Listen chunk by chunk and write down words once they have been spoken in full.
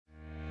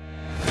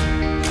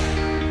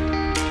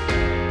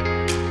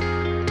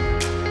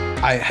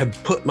I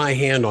have put my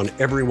hand on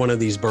every one of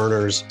these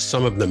burners,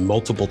 some of them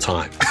multiple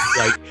times.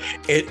 Like,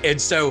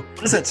 and so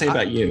what does that say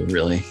about you,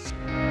 really?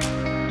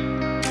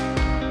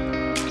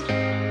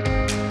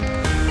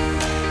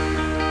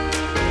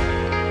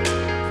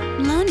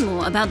 Learn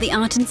more about the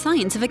art and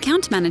science of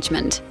account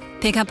management.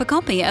 Pick up a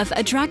copy of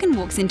A Dragon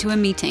Walks into a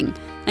Meeting,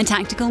 a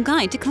tactical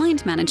guide to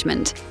client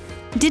management.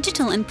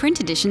 Digital and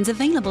print editions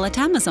available at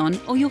Amazon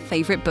or your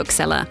favorite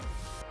bookseller.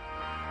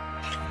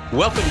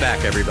 Welcome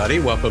back, everybody.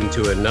 Welcome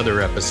to another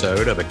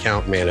episode of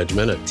Account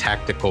Management, a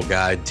tactical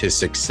guide to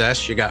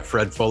success. You got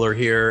Fred Fuller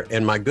here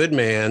and my good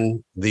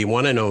man, the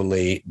one and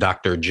only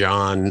Dr.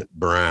 John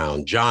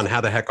Brown. John,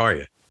 how the heck are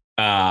you?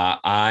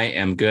 I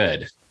am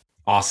good.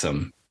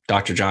 Awesome.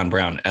 Dr. John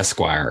Brown,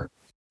 Esquire,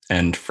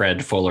 and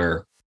Fred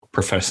Fuller,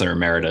 Professor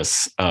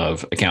Emeritus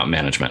of Account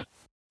Management.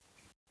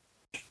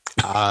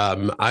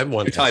 I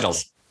want your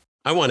titles.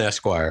 I want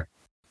Esquire.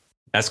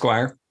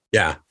 Esquire?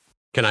 Yeah.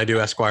 Can I do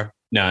Esquire?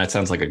 No, that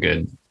sounds like a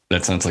good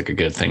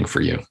thing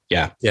for you.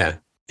 Yeah. Yeah.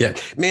 Yeah.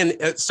 Man,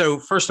 so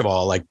first of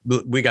all, like,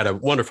 we got a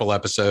wonderful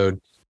episode.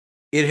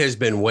 It has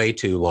been way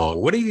too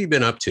long. What have you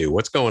been up to?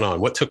 What's going on?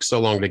 What took so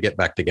long to get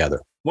back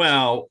together?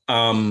 Well,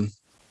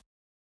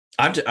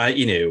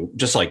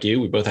 just like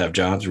you, we both have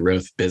jobs. We're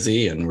both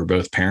busy and we're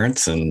both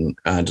parents and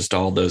just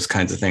all those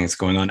kinds of things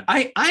going on.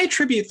 I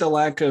attribute the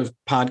lack of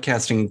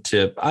podcasting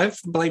to, I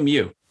blame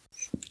you.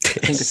 I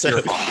think it's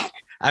your fault.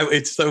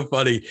 It's so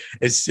funny.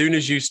 As soon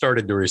as you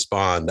started to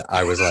respond,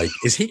 I was like,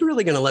 is he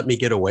really going to let me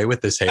get away with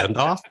this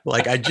handoff?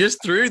 Like, I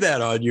just threw that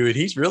on you and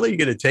he's really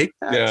going to take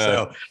that. Yeah.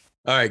 So,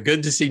 all right.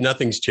 Good to see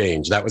nothing's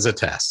changed. That was a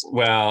test.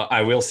 Well,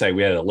 I will say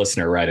we had a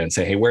listener write in and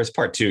say, hey, where's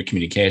part 2 of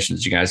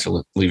communications? You guys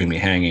are leaving me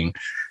hanging.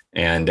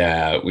 And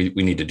we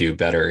need to do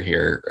better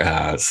here.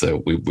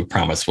 So we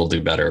promise we'll do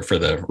better for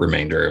the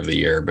remainder of the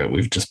year, but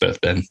we've just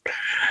both been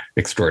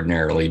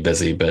extraordinarily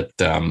busy. But,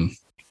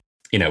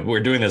 we're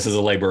doing this as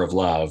a labor of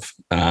love.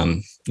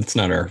 It's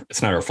not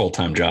our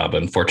full-time job,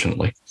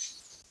 unfortunately.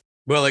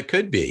 Well, it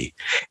could be.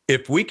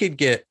 If we could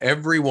get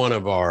every one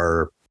of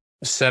our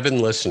 7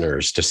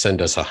 listeners to send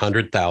us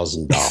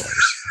 $100,000.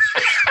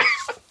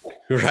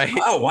 Right.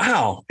 Oh,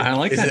 wow. I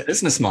like that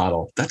business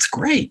model. That's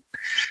great.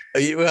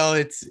 Well,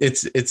 it's a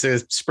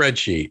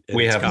spreadsheet.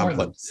 We have more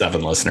than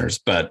 7 listeners,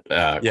 but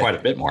quite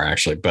a bit more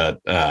actually.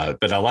 But I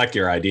like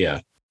your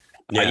idea.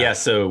 Yeah.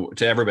 So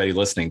to everybody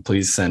listening,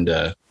 please send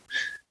a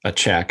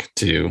check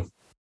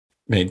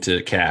made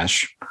to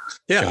cash.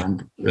 Yeah.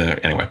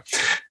 Anyway,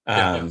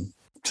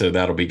 so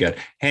that'll be good.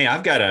 Hey,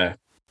 I've got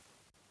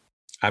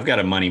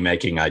a money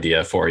making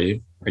idea for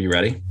you. Are you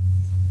ready?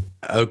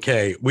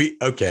 Okay.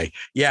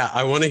 Yeah,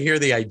 I want to hear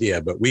the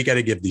idea, but we got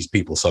to give these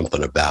people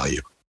something of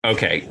value.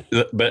 Okay.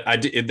 But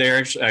there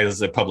actually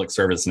is a public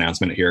service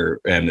announcement here,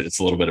 and it's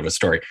a little bit of a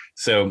story.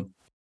 So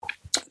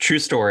true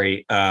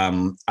story.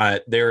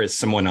 There is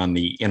someone on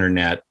the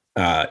internet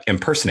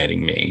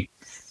impersonating me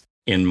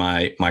in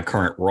my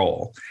current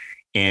role,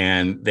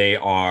 and they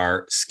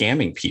are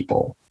scamming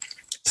people.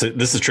 So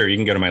this is true. You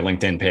can go to my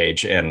LinkedIn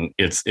page and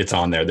it's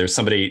on there. There's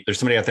somebody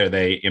out there.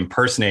 They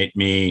impersonate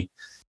me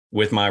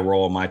with my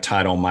role, my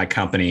title, my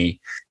company,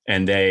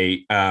 and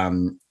they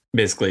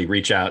basically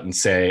reach out and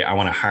say, I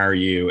want to hire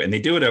you. And they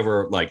do it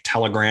over like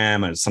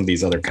Telegram and some of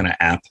these other kind of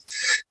app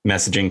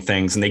messaging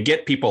things. And they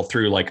get people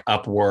through like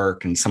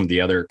Upwork and some of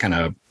the other kind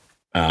of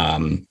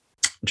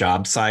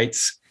job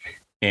sites.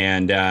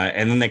 And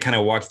then they kind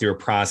of walk through a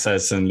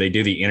process and they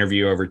do the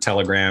interview over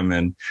Telegram.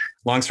 And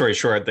long story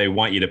short, they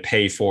want you to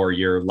pay for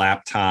your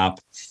laptop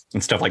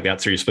and stuff like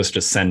that. So you're supposed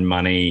to send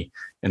money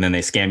and then they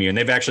scam you. And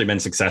they've actually been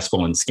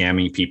successful in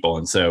scamming people.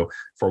 And so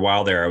for a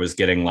while there, I was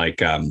getting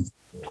like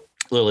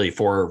literally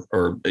 4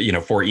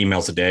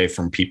 emails a day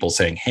from people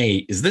saying,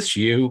 hey, is this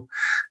you?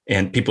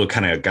 And people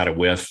kind of got a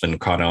whiff and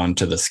caught on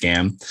to the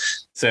scam.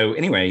 So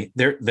anyway,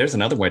 there's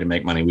another way to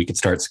make money. We could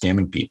start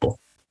scamming people.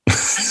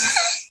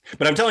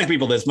 But I'm telling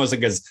people this mostly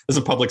because this is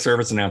a public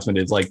service announcement.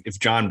 It's like, if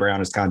John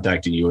Brown is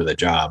contacting you with a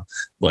job,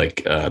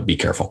 like, be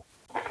careful.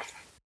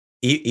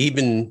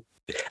 You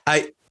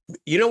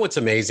know, what's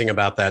amazing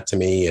about that to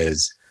me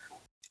is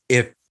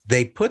if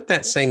they put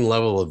that same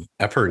level of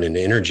effort and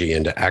energy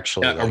into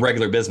actually a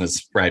regular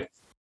business, right?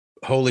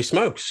 Holy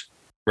smokes.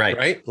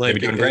 Right. Like,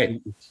 they're doing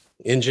great.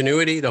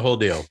 Ingenuity, the whole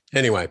deal.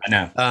 Anyway, I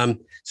know.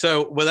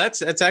 So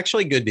that's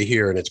actually good to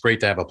hear. And it's great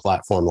to have a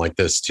platform like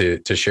this to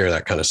share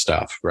that kind of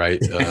stuff. Right.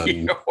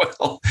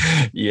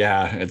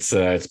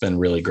 It's been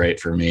really great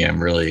for me.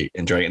 I'm really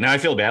enjoying it. Now I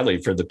feel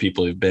badly for the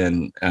people who've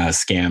been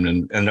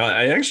scammed.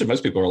 And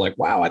most people are like,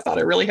 wow, I thought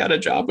I really had a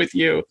job with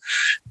you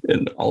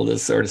and all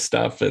this sort of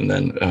stuff. And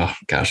then, oh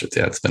gosh,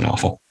 it's been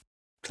awful.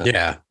 So.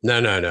 Yeah,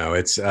 no.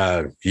 It's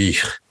a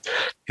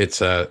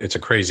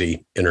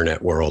crazy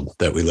internet world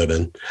that we live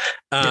in.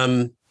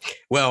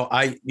 Well,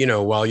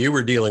 while you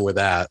were dealing with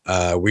that,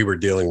 we were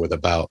dealing with a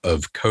bout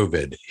of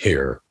COVID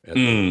here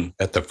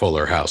at the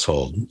Fuller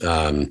household.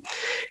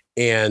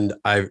 And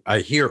I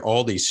hear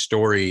all these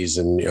stories,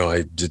 and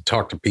I did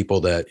talk to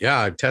people that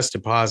I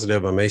tested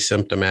positive, I'm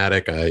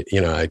asymptomatic,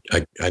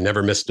 I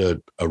never missed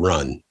a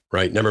run.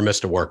 right? Never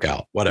missed a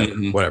workout,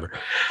 whatever.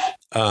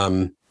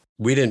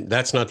 We didn't,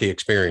 that's not the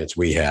experience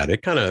we had.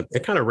 It kind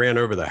of ran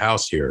over the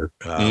house here.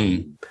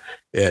 And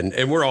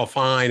we're all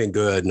fine and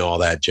good and all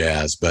that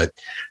jazz. But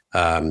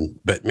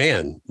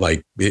man,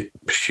 like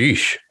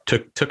sheesh,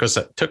 took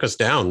us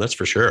down. That's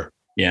for sure.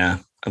 Yeah.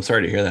 I'm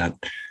sorry to hear that.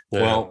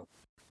 Yeah. Well,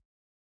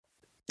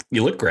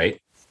 you look great.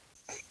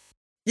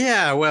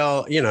 Yeah,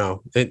 well,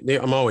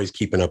 I'm always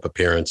keeping up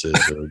appearances.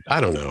 I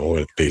don't know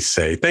what they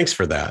say. Thanks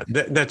for that.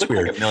 That's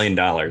weird. Like $1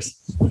 million.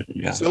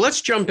 Yeah. So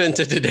let's jump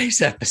into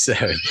today's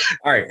episode.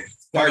 All right.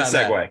 Hard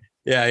segue.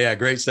 Yeah.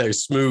 Great segue.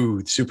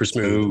 Smooth, super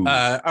smooth.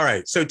 All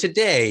right. So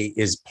today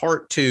is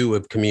part 2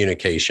 of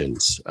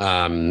communications.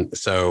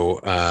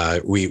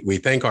 So we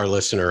thank our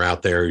listener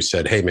out there who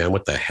said, "Hey, man,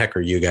 what the heck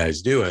are you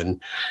guys doing?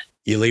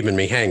 You leaving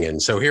me hanging."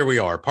 So here we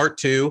are, part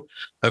 2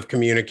 of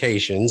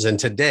communications. And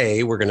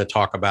today we're going to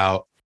talk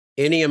about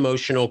any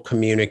emotional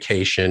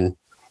communication,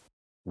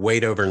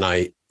 wait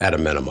overnight at a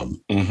minimum,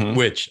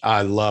 which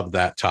I love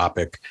that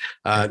topic.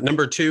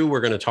 Number 2, we're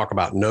going to talk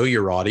about know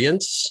your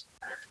audience.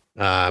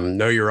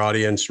 Know your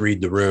audience,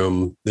 read the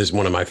room. This is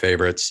one of my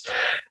favorites.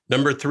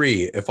 Number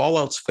 3, if all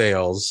else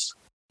fails,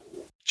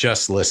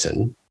 just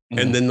listen.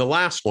 And then the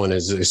last one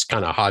is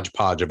kind of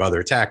hodgepodge of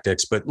other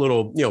tactics, but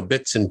little,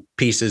 bits and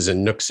pieces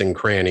and nooks and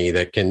cranny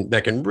that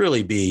can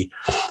really be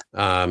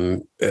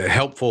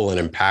helpful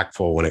and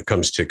impactful when it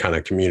comes to kind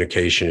of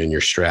communication and your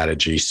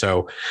strategy.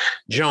 So,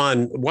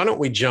 John, why don't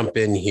we jump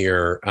in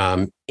here?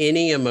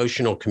 Any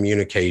emotional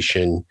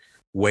communication,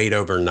 wait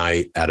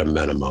overnight at a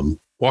minimum.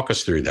 Walk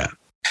us through that.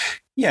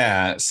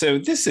 Yeah. So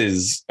this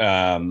is,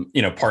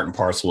 part and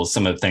parcel of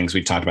some of the things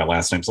we talked about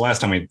last time. So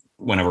last time we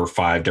went over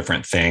 5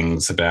 different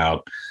things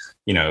about,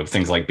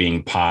 things like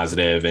being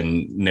positive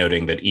and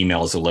noting that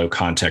email is a low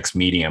context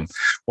medium.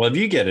 Well, if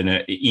you get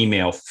an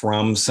email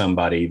from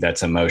somebody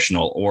that's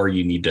emotional, or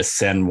you need to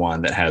send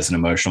one that has an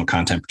emotional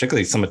content,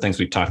 particularly some of the things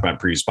we've talked about in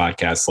previous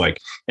podcasts, like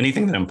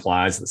anything that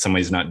implies that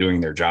somebody's not doing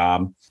their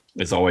job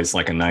is always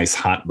like a nice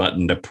hot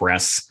button to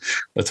press.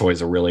 That's always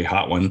a really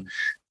hot one.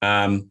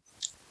 And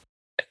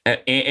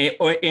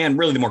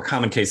really the more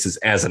common case is,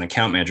 as an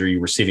account manager, you're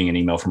receiving an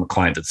email from a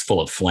client that's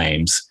full of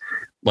flames.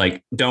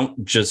 Like,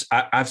 don't just,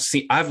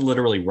 I've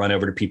literally run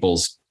over to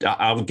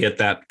I'll get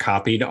that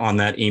copied on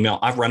that email.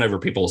 I've run over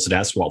people's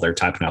desks while they're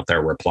typing out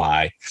their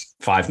reply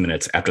 5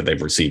 minutes after they've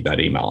received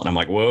that email. And I'm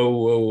like,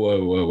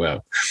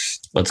 whoa.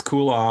 Let's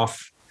cool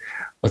off.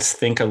 Let's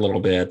think a little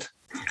bit,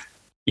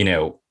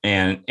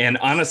 and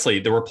honestly,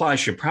 the reply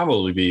should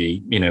probably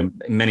be,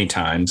 many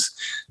times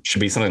should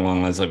be something along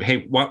the lines of,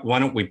 "Hey, why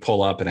don't we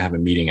pull up and have a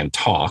meeting and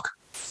talk?"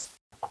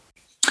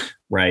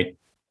 Right.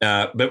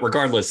 But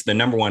regardless, the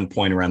number one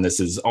point around this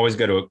is always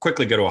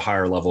quickly go to a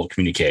higher level of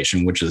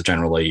communication, which is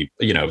generally,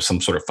 some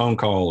sort of phone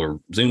call or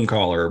Zoom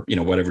call or,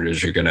 whatever it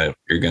is you're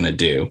gonna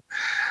do.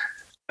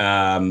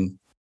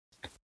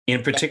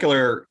 In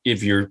particular,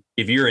 if you're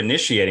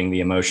initiating the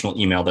emotional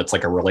email that's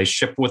like a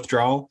relationship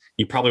withdrawal,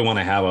 you probably want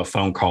to have a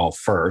phone call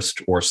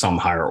first or some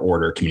higher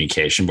order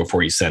communication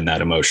before you send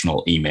that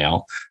emotional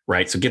email,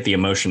 right? So get the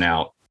emotion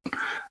out,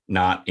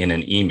 not in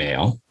an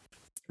email.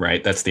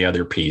 Right. That's the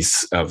other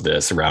piece of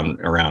this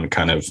around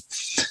kind of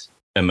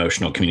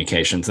emotional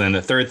communications. And then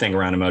the third thing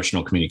around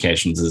emotional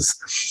communications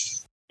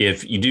is,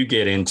 if you do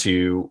get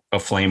into a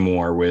flame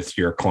war with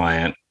your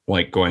client,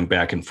 like going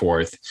back and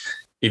forth,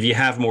 if you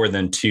have more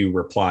than 2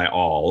 reply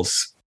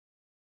alls,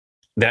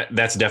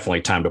 that's definitely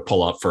time to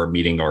pull up for a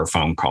meeting or a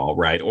phone call,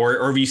 right?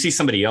 Or if you see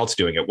somebody else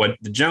doing it,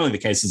 what generally the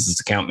case is,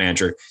 as account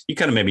manager, you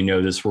kind of maybe know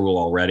this rule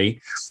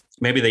already.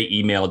 Maybe they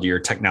emailed your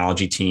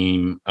technology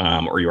team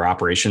or your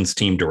operations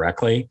team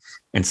directly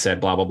and said,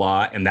 blah, blah,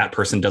 blah. And that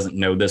person doesn't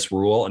know this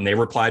rule. And they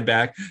replied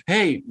back,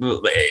 "Hey,"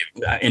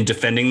 and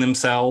defending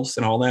themselves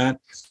and all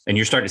that. And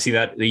you're starting to see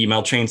the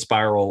email chain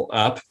spiral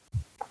up.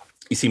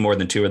 You see more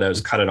than 2 of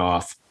those, cut it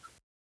off.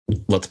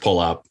 Let's pull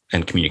up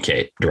and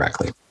communicate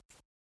directly.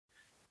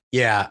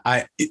 Yeah.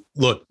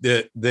 Look,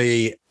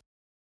 the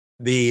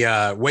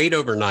wait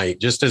overnight,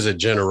 just as a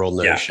general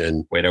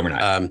notion, wait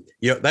overnight.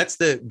 That's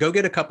go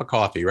get a cup of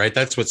coffee, right?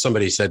 That's what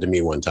somebody said to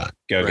me one time.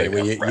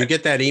 When you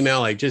get that email,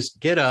 like, just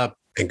get up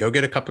and go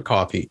get a cup of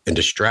coffee and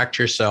distract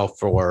yourself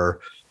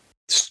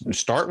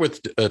start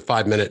with a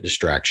 5-minute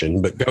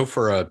distraction, but go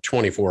for a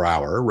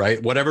 24-hour,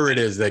 right? Whatever it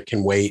is that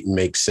can wait and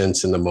make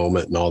sense in the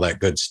moment and all that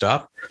good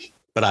stuff.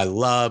 But I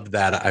love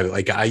that.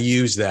 I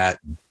use that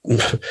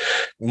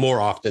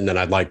more often than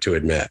I'd like to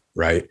admit.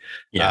 Right.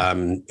 Yeah.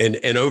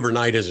 And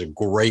overnight is a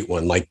great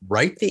one. Like,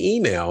 write the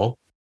email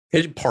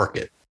and park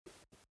it.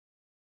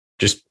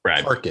 Just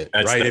park it.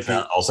 That's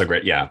also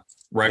great. Yeah.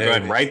 Right. Go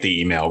ahead and write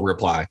the email,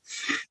 reply.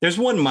 There's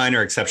one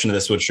minor exception to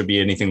this, which should be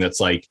anything that's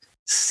like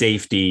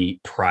safety,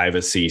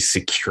 privacy,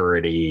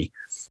 security,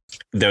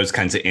 those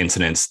kinds of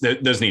incidents.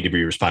 Those need to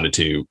be responded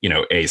to,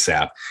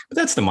 ASAP. But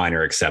that's the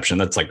minor exception.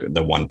 That's like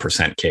the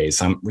 1%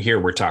 case. Here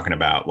we're talking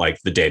about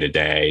like the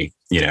day-to-day,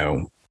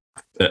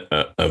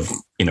 of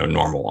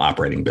normal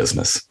operating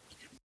business.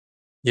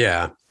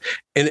 Yeah.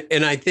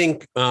 And I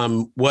think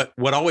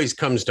what always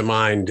comes to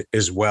mind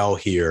as well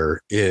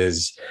here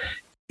is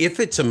if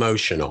it's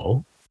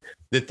emotional,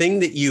 the thing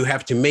that you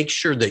have to make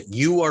sure that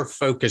you are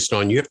focused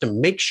on, you have to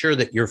make sure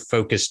that you're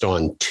focused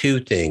on two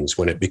things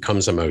when it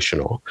becomes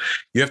emotional.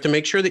 You have to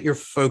make sure that you're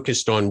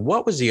focused on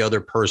what was the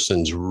other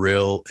person's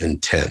real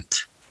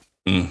intent.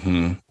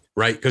 Mm-hmm.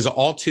 Right? Because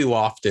all too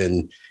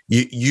often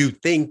you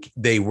think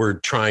they were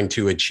trying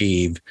to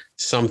achieve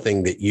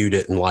something that you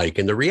didn't like.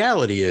 And the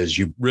reality is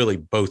you really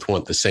both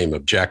want the same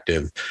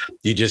objective.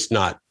 You're just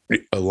not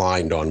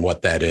aligned on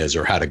what that is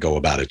or how to go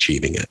about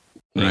achieving it.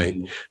 Right.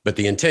 Mm-hmm. But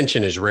the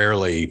intention is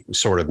rarely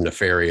sort of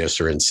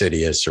nefarious or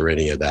insidious or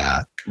any of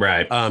that.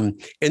 Right.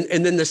 And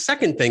then the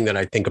second thing that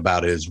I think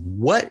about is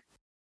what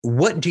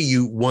do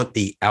you want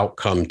the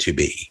outcome to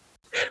be?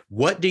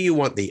 What do you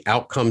want the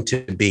outcome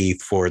to be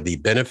for the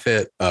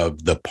benefit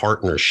of the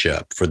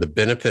partnership, for the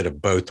benefit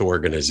of both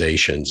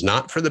organizations,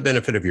 not for the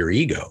benefit of your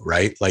ego,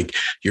 right? Like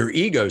your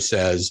ego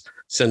says,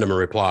 send them a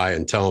reply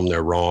and tell them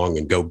they're wrong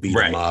and go beat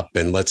them up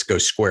and let's go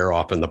square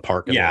off in the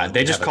parking lot. Yeah,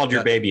 they just called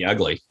your baby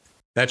ugly.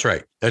 That's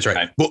right. That's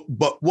right.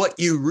 But what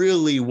you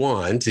really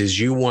want is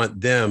you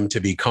want them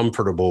to be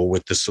comfortable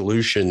with the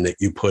solution that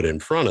you put in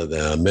front of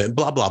them and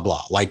blah, blah,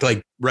 blah. Like,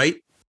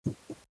 right?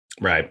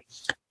 Right.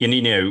 And,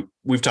 you know,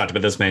 we've talked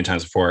about this many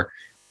times before.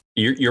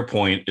 Your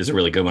point is a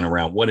really good one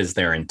around what is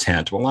their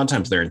intent. Well, a lot of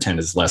times their intent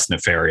is less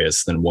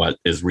nefarious than what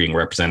is being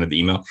represented in the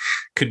email.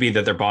 Could be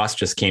that their boss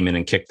just came in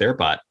and kicked their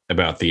butt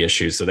about the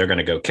issue. So they're going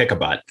to go kick a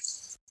butt.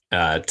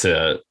 And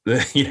so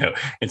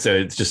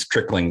it's just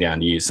trickling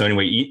down to you. So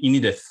anyway, you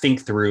need to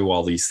think through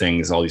all these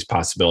things, all these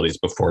possibilities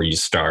before you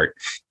start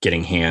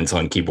getting hands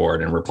on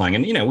keyboard and replying.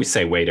 And, you know, we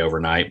say wait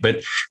overnight,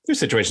 but there's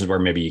situations where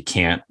maybe you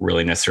can't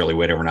really necessarily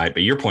wait overnight.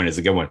 But your point is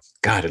a good one.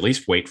 God, at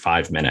least wait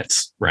 5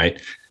 minutes,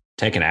 right?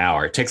 Take an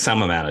hour, take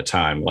some amount of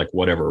time, like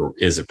whatever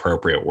is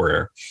appropriate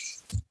where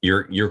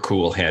you're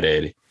cool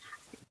headed.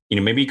 You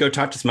know, maybe you go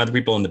talk to some other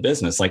people in the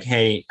business like,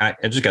 hey, I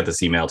just got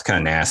this email. It's kind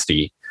of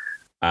nasty.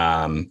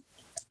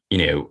 You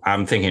know,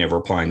 I'm thinking of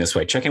replying this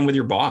way. Check in with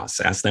your boss.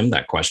 Ask them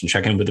that question.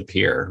 Check in with a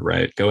peer,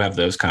 right? Go have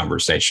those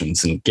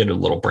conversations and get a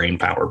little brain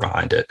power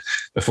behind it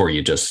before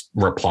you just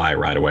reply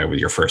right away with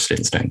your first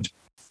instinct.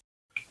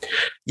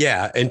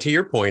 Yeah. And to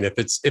your point,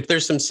 if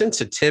there's some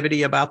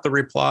sensitivity about the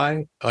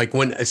reply, like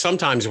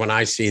sometimes when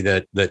I see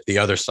that the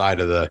other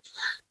side of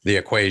the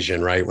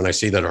equation, right, when I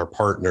see that our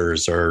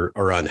partners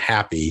are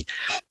unhappy,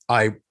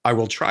 I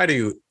will try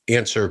to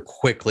answer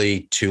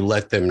quickly to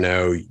let them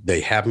know they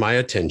have my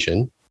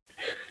attention.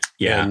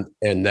 Yeah.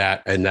 And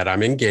that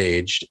I'm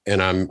engaged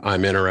and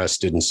I'm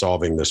interested in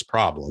solving this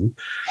problem.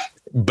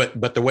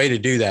 But the way to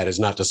do that is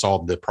not to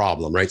solve the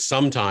problem, right?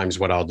 Sometimes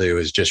what I'll do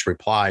is just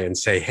reply and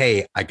say,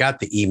 hey, I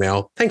got the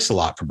email. Thanks a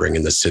lot for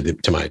bringing this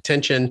to my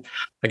attention.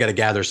 I got to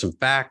gather some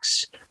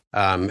facts.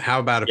 How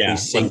about if we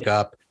sync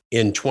up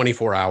in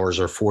 24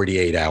 hours or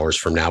 48 hours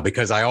from now?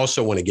 Because I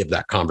also want to give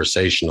that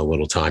conversation a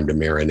little time to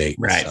marinate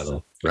and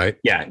settle, right?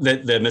 Yeah.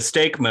 The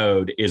mistake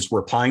mode is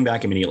replying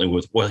back immediately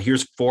with, well,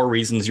 here's 4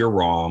 reasons you're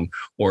wrong.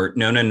 Or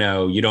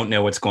no, you don't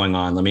know what's going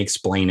on. Let me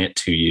explain it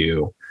to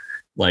you.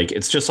 Like,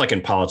 it's just like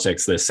in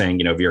politics, this saying,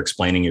 you know, if you're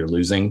explaining, you're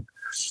losing.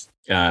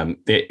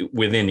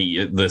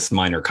 Within this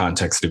minor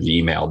context of the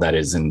email, that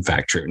is in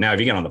fact true. Now, if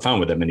you get on the phone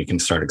with them and you can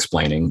start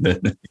explaining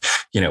that,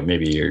 you know,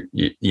 maybe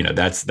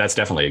that's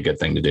definitely a good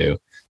thing to do.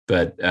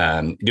 But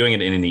doing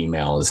it in an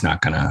email is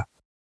not gonna.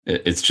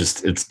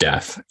 It's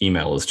death.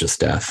 Email is just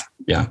death.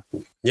 Yeah.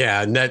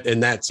 Yeah, and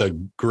that's a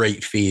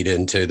great feed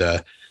into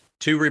the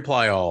 2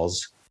 reply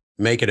alls.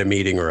 Make it a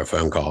meeting or a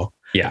phone call.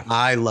 Yeah,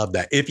 I love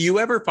that. If you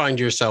ever find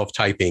yourself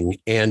typing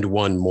 "and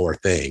one more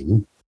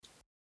thing,"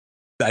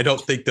 I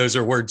don't think those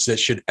are words that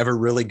should ever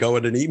really go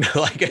in an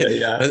email.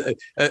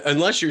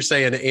 Unless you're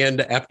saying "and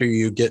after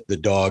you get the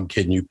dog,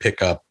 can you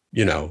pick up?"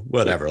 You know,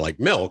 whatever, like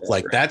milk,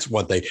 like that's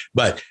one thing.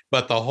 But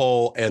the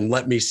whole "and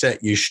let me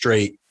set you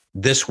straight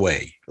this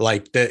way,"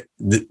 like the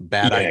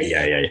bad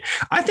idea. Yeah.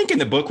 I think in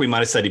the book we might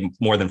have said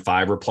more than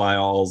 5 reply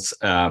alls.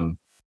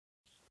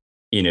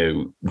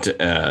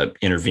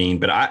 Intervene.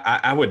 But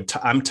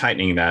I'm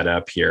tightening that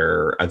up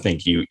here. I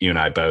think you and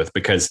I both,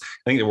 because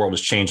I think the world has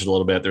changed a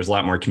little bit. There's a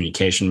lot more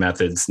communication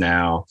methods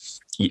now.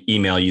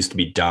 Email used to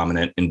be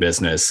dominant in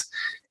business.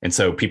 And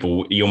so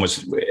you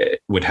almost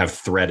would have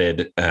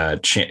threaded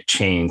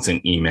chains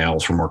and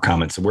emails for more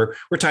comments. So we're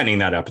tightening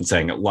that up and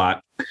saying a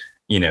lot,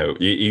 you know,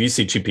 if you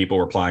see 2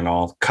 people replying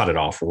all, cut it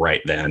off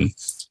right then.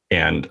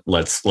 And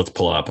let's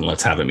pull up and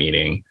let's have a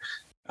meeting.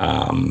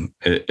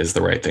 Is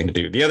the right thing to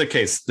do. The other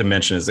case to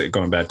mention is that,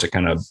 going back to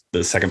kind of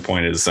the second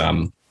point, is,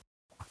 you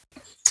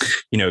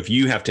know, if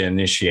you have to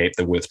initiate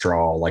the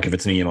withdrawal, like if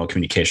it's an email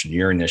communication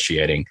you're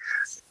initiating,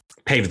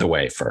 pave the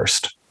way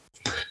first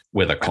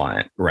with a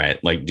client,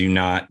 right? Like, do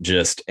not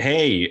just,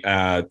 hey,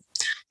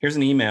 here's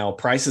an email,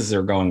 prices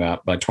are going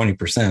up by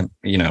 20%.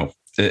 You know,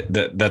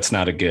 that's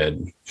not a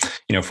good,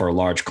 you know, for a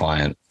large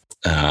client,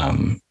 you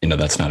know,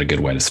 that's not a good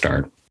way to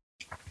start.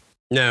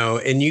 No.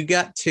 And you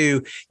got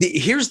to,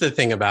 here's the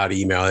thing about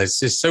email. It's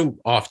just so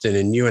often,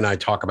 and you and I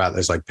talk about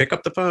this, like, pick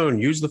up the phone,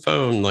 use the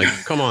phone. Like,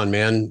 come on,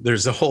 man,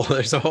 there's a whole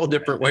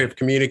different way of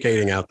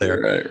communicating out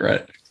there.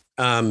 Right.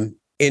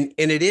 And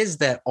it is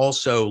that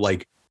also,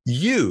 like,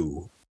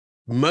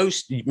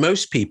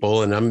 most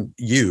people, and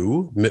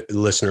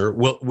listener,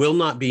 will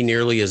not be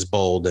nearly as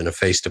bold in a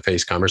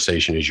face-to-face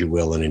conversation as you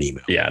will in an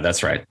email. Yeah,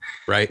 that's right.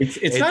 Right.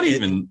 It's not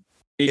even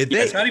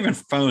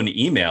phone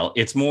email.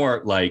 It's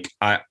more like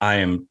I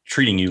am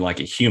treating you like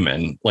a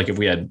human. Like if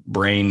we had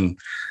brain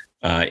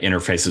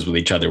interfaces with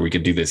each other, we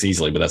could do this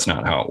easily, but that's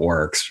not how it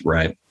works.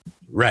 Right.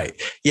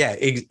 Right. Yeah,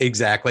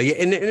 exactly.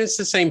 And it's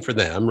the same for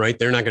them, right?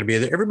 They're not going to be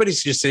there.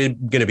 Everybody's just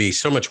going to be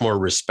so much more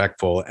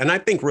respectful. And I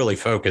think really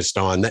focused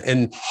on that.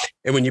 And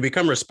when you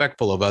become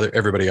respectful of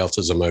everybody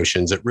else's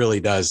emotions, it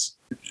really does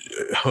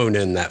hone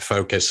in that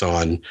focus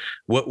on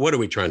what are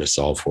we trying to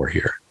solve for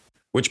here?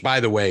 Which, by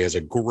the way, is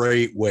a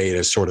great way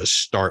to sort of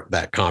start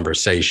that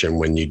conversation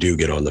when you do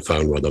get on the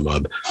phone with them.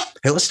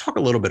 Hey, let's talk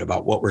a little bit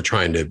about what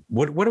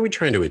are we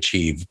trying to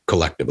achieve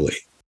collectively,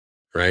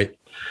 right?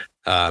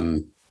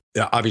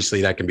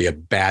 Obviously, that can be a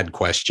bad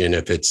question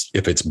if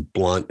it's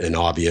blunt and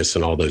obvious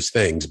and all those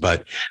things,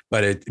 but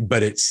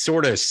it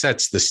sort of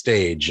sets the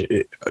stage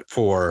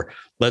for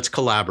let's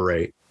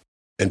collaborate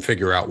and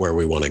figure out where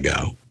we want to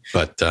go.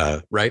 But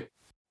right?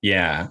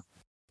 Yeah.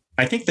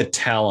 I think the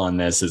tell on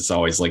this is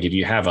always like if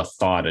you have a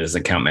thought as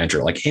an account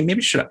manager, like, hey,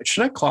 maybe should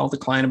I call the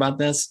client about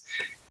this?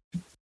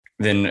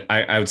 Then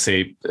I would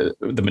say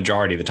the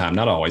majority of the time,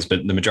 not always,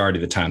 but the majority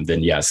of the time,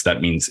 then yes,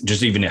 that means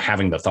just even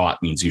having the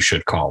thought means you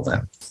should call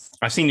them.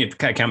 I've seen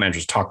account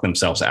managers talk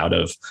themselves out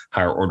of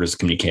higher orders of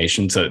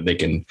communication so that they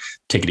can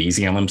take it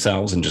easy on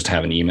themselves and just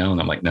have an email. And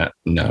I'm like,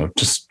 no,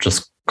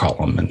 just call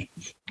them and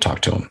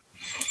talk to them.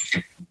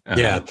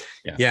 Yeah.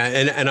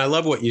 And I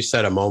love what you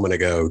said a moment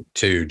ago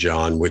too,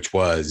 John, which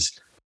was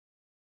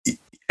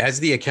as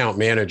the account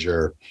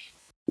manager,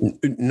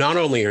 not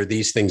only are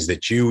these things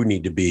that you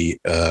need to be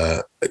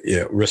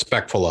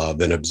respectful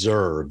of and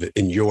observe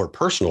in your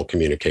personal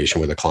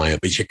communication with a client,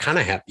 but you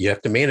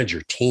have to manage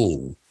your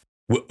team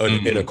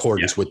in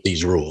accordance with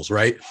these rules,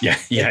 right? Yeah.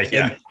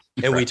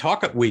 And we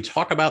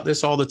talk about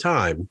this all the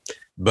time,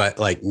 but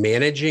like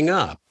managing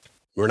up,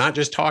 we're not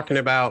just talking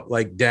about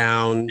like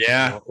down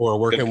or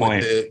working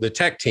with the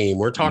tech team.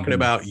 We're talking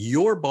about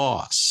your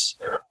boss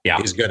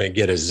is going to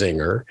get a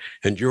zinger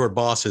and your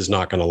boss is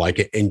not going to like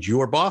it. And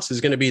your boss is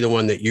going to be the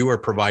one that you are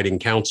providing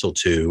counsel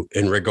to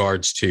in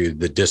regards to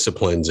the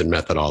disciplines and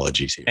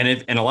methodologies here.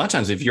 And a lot of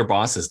times if your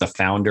boss is the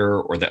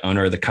founder or the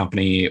owner of the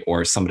company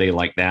or somebody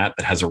like that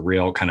has a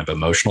real kind of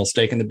emotional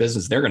stake in the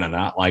business, they're going to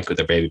not like with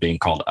their baby being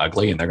called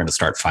ugly and they're going to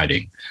start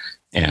fighting.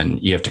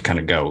 And you have to kind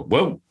of go,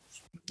 whoa.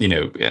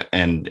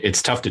 And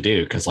it's tough to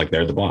do because like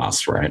they're the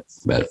boss, right?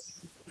 But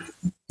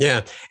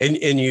yeah, and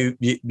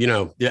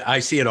I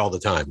see it all the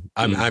time.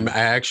 I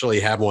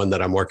actually have one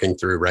that I'm working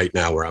through right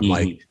now where I'm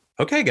like,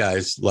 okay,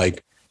 guys,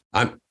 like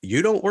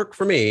you don't work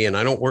for me and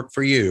I don't work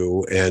for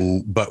you,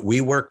 but we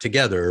work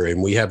together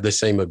and we have the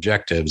same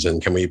objectives.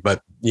 And you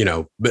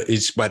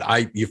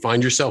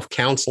find yourself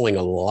counseling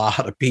a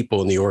lot of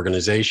people in the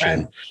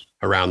organization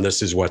around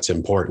this is what's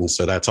important.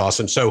 So that's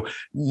awesome. So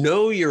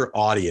know your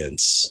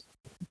audience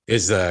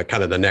is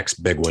kind of the next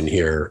big one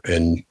here.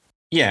 And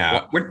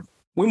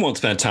we won't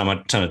spend a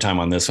ton of time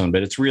on this one,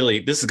 but it's really,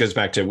 this goes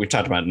back to, we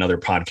talked about in other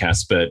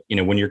podcasts, but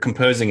when you're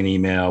composing an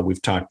email,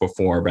 we've talked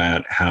before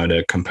about how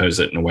to compose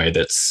it in a way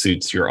that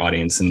suits your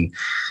audience. And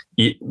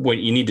what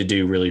you need to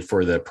do really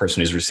for the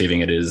person who's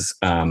receiving it is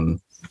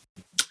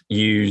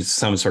use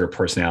some sort of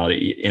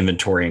personality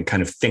inventory and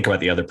kind of think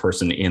about the other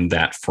person in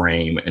that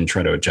frame and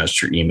try to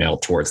adjust your email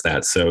towards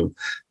that. So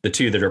the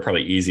two that are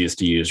probably easiest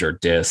to use are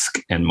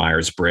DISC and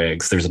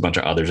Myers-Briggs. There's a bunch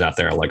of others out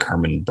there like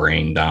Herman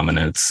Brain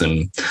Dominance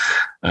and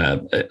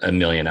a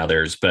million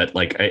others, but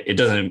like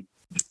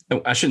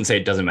I shouldn't say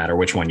it doesn't matter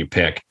which one you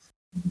pick,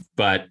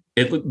 but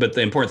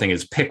the important thing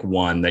is pick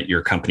one that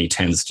your company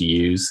tends to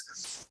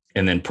use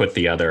and then put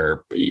the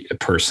other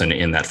person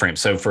in that frame.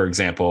 So for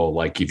example,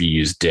 like if you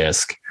use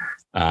DISC,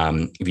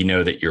 if you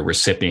know that your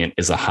recipient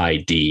is a high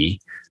D,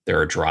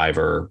 they're a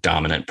driver,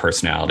 dominant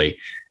personality,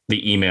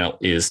 the email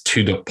is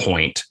to the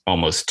point,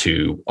 almost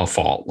to a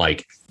fault.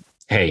 Like,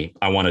 hey,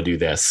 I want to do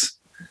this,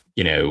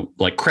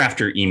 like craft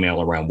your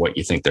email around what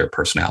you think their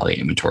personality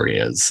inventory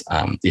is,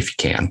 if you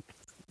can.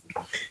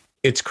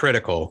 It's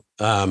critical.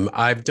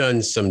 I've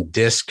done some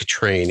DISC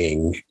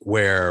training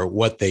where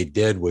what they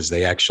did was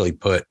they actually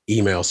put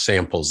email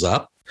samples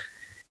up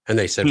and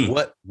they said,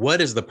 what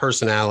is the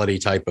personality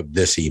type of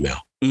this email?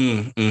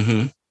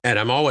 Mm-hmm. And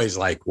I'm always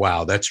like,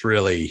 wow, that's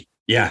really,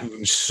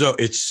 so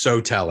it's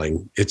so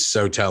telling. It's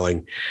so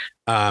telling.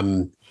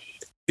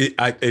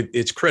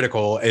 It's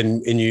critical.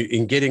 And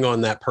in getting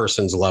on that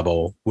person's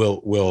level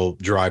will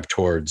drive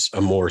towards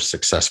a more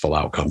successful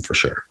outcome for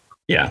sure.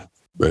 Yeah.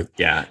 Right.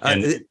 Yeah.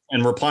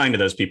 And replying to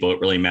those people, it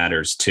really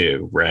matters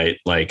too, right?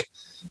 Like,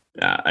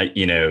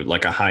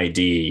 like a high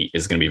D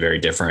is going to be very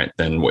different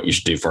than what you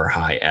should do for a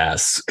high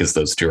S, because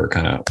those two are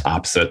kind of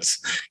opposites.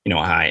 A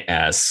high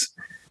S,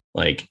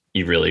 like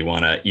you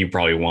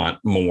probably want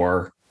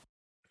more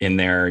in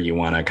there. You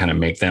want to kind of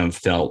make them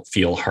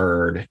feel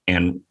heard,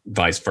 and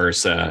vice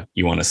versa.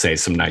 You want to say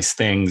some nice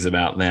things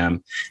about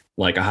them.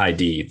 Like a high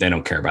D, they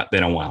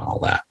don't want all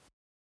that.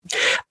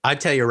 I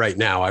tell you right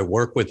now, I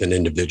work with an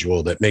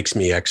individual that makes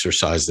me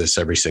exercise this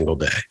every single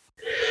day,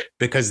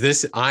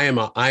 because I am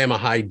a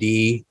high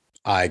DI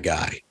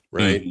guy,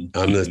 right? Mm-hmm.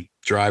 I'm the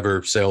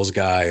driver, sales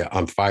guy.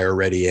 I'm fire,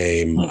 ready,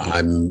 aim. Mm-hmm.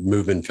 I'm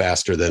moving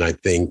faster than I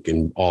think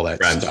and all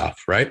that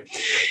stuff, right?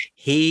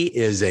 He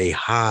is a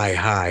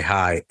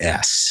high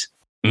S,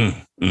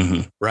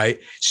 right?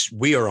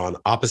 We are on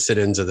opposite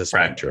ends of the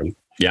spectrum. Right.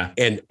 Yeah.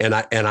 And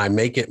I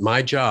make it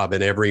my job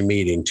in every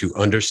meeting to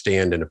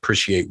understand and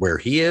appreciate where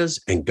he is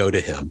and go to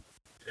him.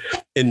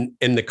 And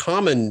the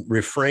common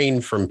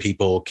refrain from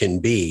people can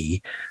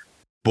be,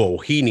 well,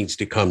 he needs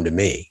to come to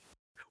me,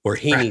 or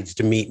he needs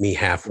to meet me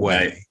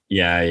halfway. Right.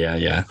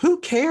 Yeah.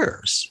 Who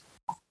cares?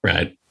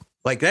 Right.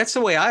 Like, that's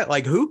the way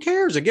who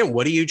cares? Again,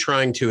 what are you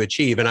trying to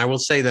achieve? And I will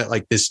say that,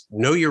 like, this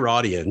know your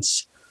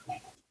audience,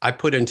 I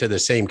put into the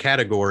same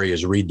category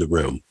as read the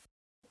room.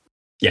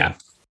 Yeah.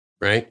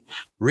 Right?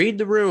 Read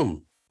the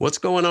room. What's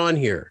going on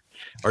here?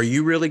 Are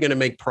you really going to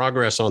make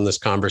progress on this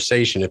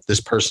conversation if this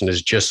person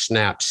has just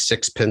snapped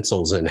 6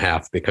 pencils in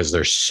half because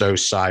they're so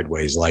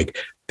sideways? Like,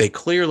 they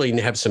clearly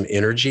have some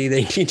energy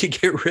they need to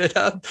get rid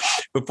of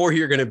before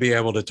you're going to be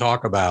able to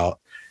talk about,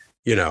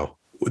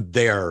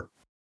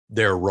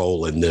 their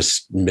role in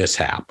this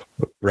mishap,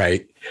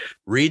 right?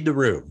 Read the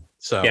room.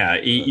 So yeah,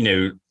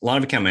 a lot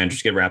of account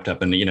managers get wrapped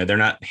up in, they're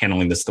not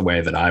handling this the way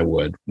that I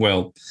would.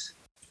 Well,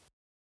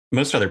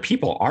 most other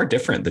people are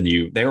different than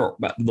you. They're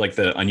like,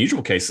 the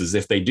unusual cases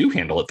if they do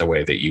handle it the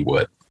way that you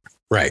would.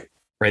 Right.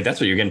 That's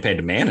what you're getting paid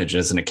to manage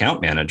as an account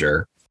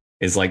manager,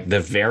 is like the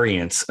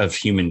variance of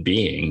human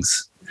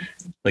beings.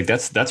 Like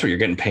that's what you're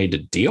getting paid to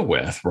deal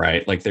with,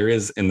 right? Like there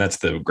is, and that's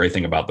the great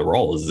thing about the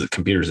role, is that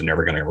computers are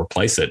never going to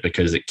replace it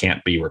because it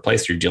can't be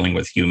replaced. You're dealing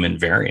with human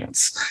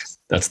variance.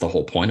 That's the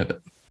whole point of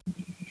it.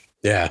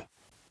 Yeah.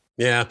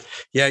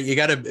 You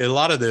got to, a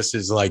lot of this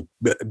is like,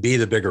 be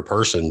the bigger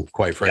person,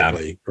 quite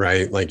frankly,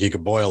 right? Like, you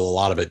could boil a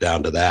lot of it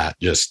down to that.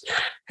 Just,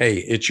 hey,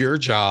 it's your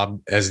job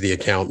as the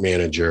account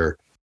manager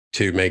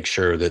to make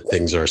sure that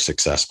things are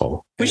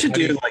successful. We should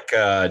do like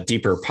a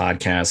deeper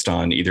podcast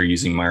on either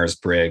using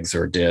Myers-Briggs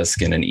or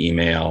DISC in an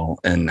email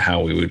and how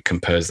we would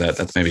compose that.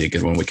 That's maybe a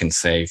good one we can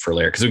save for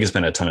later, because we can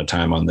spend a ton of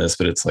time on this,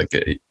 but it's like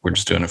we're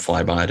just doing a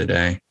flyby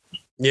today.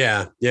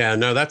 Yeah.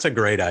 No, that's a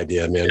great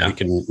idea, man. Yeah.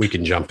 We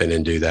can jump in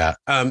and do that.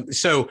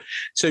 So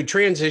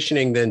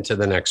transitioning then to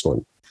the next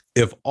one.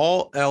 If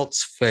all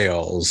else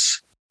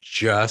fails,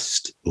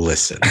 just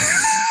listen.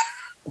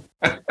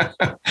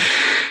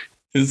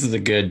 This is a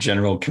good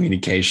general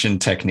communication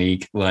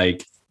technique.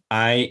 Like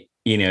you're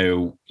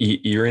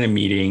in a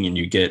meeting and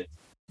you get,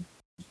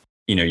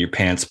 your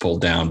pants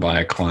pulled down by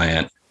a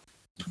client.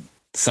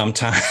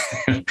 Sometimes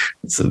I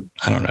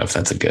don't know if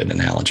that's a good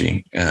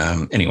analogy.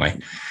 Anyway,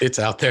 it's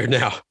out there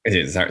now. It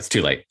is. It's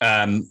too late.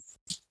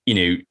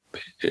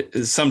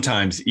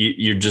 Sometimes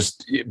you're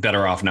just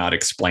better off not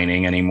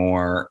explaining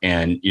anymore.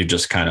 And you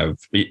just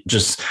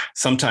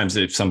sometimes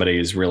if somebody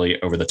is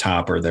really over the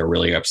top or they're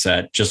really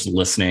upset, just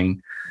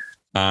listening.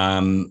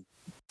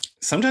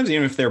 Sometimes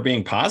even if they're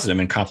being positive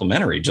and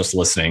complimentary, just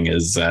listening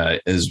is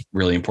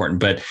really important.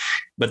 But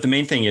the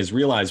main thing is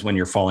realize when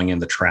you're falling in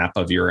the trap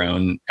of your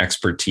own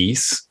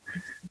expertise.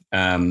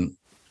 And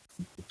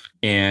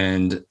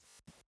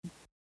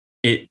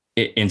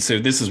so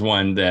this is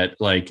one that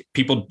like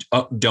people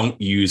don't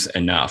use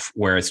enough,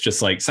 where it's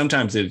just like,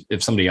 sometimes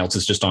if somebody else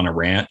is just on a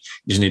rant,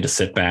 you just need to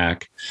sit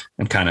back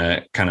and kind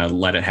of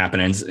let it happen.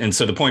 And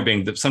so the point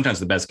being that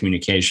sometimes the best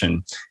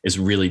communication is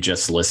really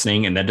just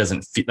listening. And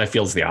that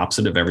feels the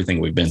opposite of everything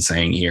we've been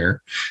saying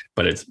here,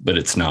 but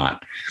it's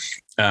not.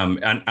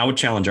 And I would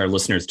challenge our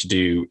listeners to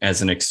do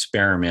as an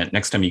experiment.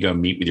 Next time you go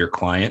meet with your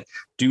client,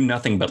 do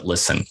nothing but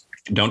listen.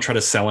 Don't try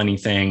to sell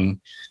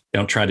anything.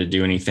 Don't try to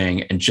do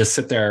anything, and just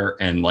sit there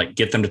and like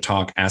get them to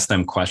talk, ask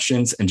them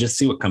questions, and just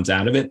see what comes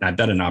out of it. And I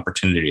bet an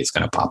opportunity is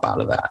going to pop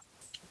out of that.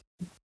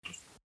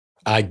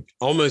 I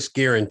almost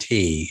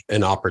guarantee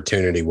an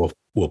opportunity will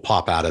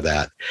pop out of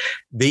that.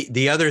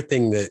 The other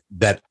thing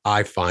that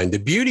I find, the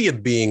beauty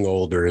of being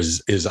older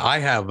is I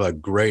have a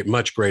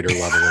much greater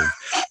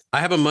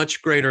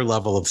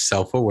level of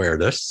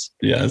self-awareness.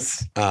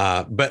 Yes.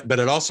 But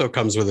it also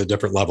comes with a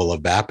different level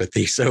of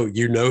apathy. So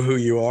you know who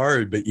you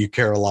are, but you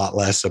care a lot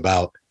less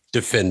about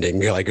defending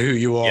like who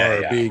you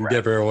are, being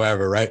different or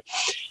whatever, right?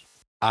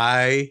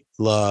 I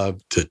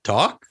love to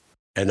talk,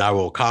 and I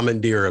will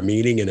commandeer a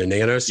meeting in a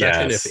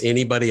nanosecond if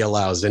anybody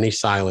allows any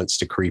silence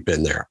to creep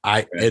in there.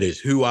 It is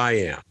who I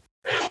am.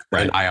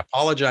 Right. And I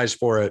apologize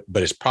for it,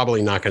 but it's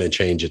probably not going to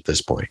change at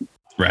this point.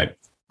 Right.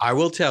 I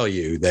will tell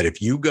you that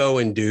if you go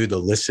and do the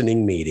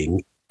listening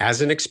meeting as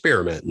an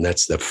experiment, and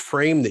that's the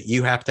frame that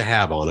you have to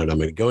have on it, I'm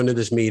going to go into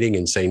this meeting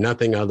and say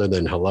nothing other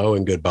than hello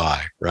and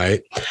goodbye,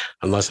 right?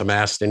 Unless I'm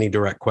asked any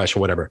direct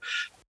question, whatever.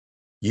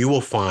 You will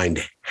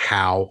find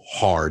how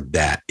hard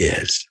that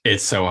is.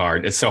 It's so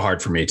hard. It's so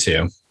hard for me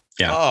too.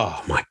 Yeah.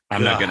 Oh my God.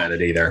 I'm not good at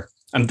it either.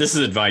 This is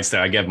advice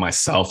that I give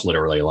myself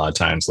literally a lot of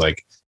times,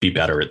 like, be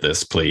better at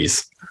this,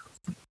 please.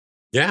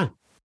 Yeah.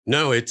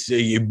 No, it's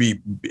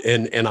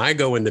and I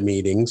go into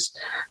meetings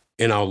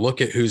and I'll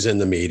look at who's in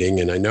the meeting,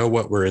 and I know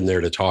what we're in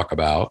there to talk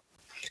about,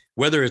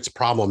 whether it's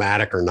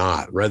problematic or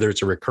not, whether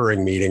it's a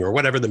recurring meeting or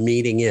whatever the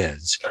meeting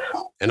is.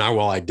 And I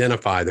will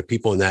identify the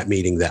people in that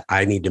meeting that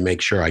I need to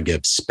make sure I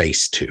give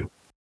space to.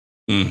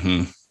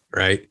 Mm-hmm.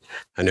 Right.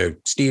 I know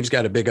Steve's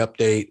got a big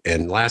update.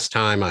 And last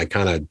time I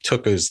kind of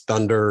took his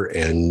thunder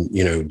and,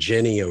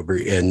 Jenny over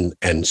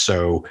and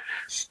so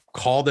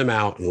call them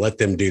out and let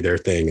them do their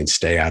thing and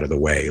stay out of the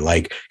way.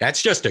 Like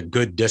that's just a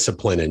good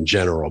discipline in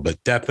general,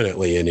 but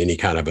definitely in any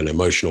kind of an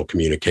emotional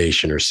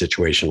communication or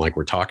situation like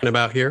we're talking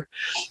about here.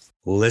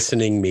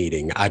 Listening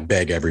meeting. I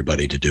beg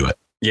everybody to do it.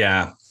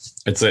 Yeah,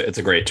 it's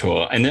a great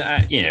tool. And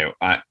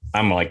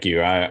I'm like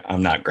you.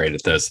 I'm not great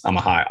at this. I'm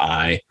a high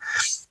I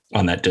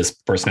on that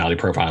DISC personality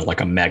profile,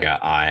 like a mega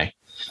I.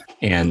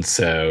 And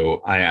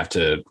so I have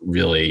to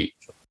really,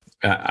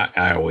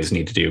 I always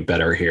need to do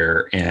better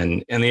here.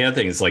 And the other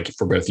thing is like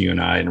for both you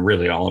and I, and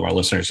really all of our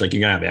listeners, like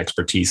you're gonna have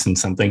expertise in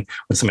something.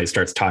 When somebody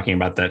starts talking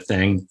about that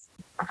thing,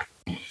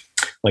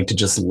 like to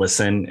just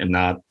listen and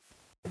not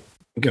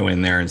go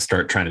in there and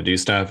start trying to do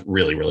stuff,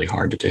 really, really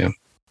hard to do.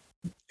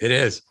 It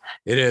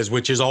is,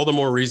 which is all the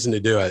more reason to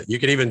do it. You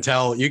could even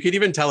tell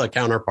a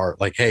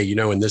counterpart like, hey,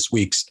 in this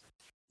week's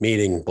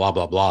meeting, blah,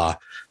 blah, blah.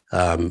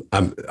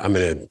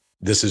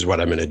 This is what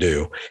I'm going to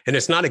do. And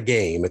it's not a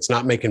game. It's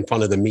not making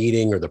fun of the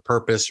meeting or the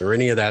purpose or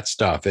any of that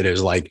stuff. It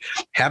is like,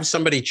 have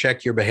somebody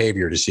check your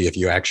behavior to see if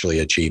you actually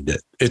achieved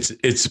it.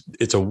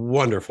 It's a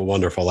wonderful,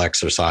 wonderful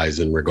exercise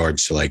in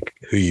regards to like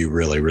who you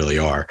really, really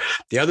are.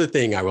 The other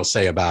thing I will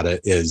say about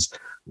it is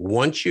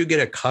once you get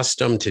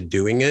accustomed to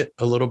doing it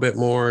a little bit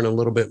more and a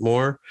little bit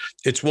more,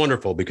 it's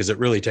wonderful because it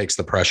really takes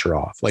the pressure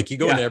off. Like you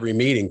go into every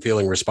meeting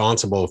feeling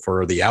responsible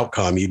for the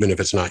outcome, even if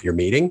it's not your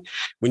meeting.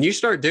 When you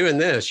start doing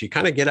this, you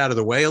kind of get out of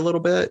the way a little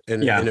bit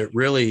and it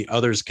really,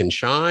 others can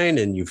shine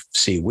and you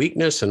see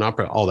weakness and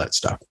all that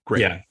stuff.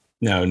 Great.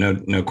 Yeah,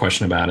 no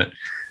question about it.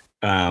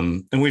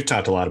 And we've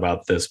talked a lot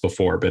about this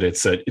before, but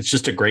it's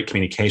just a great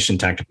communication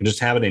tactic. Just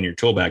have it in your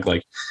tool bag.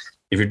 Like,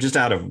 if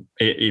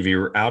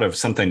you're out of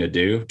something to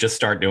do, just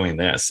start doing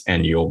this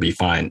and you'll be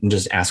fine. And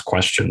just ask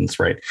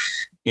questions, right?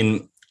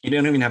 You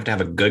don't even have to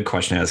have a good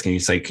question to ask. Can you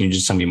say, can you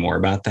just tell me more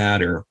about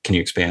that? Or can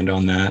you expand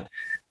on that?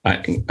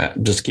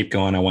 Just keep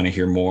going. I want to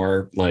hear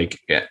more. Like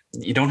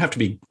you don't have to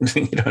be,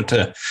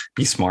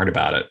 be smart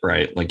about it,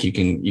 right? Like you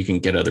can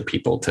get other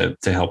people to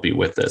help you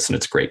with this. And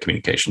it's a great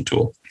communication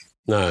tool.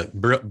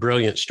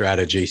 Brilliant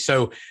strategy.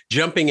 So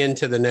jumping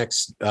into the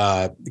next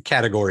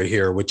category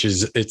here, which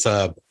is it's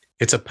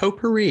a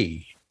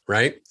potpourri,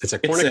 right? It's a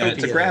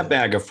grab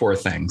bag of 4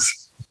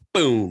 things.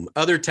 Boom.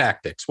 Other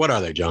tactics. What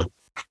are they, John?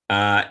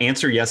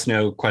 Answer yes,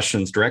 no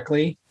questions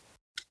directly.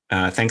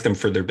 Thank them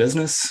for their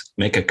business.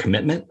 Make a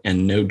commitment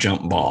and no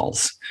jump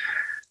balls.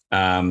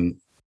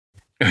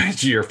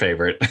 It's your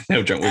favorite.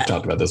 No jump. We've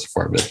talked about this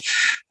before, but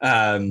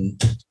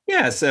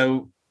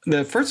so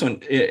the first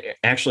one,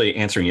 actually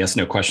answering yes,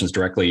 no questions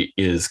directly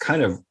is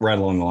kind of right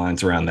along the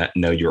lines around that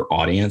know your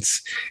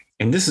audience.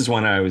 And this is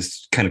one I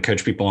always kind of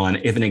coach people on.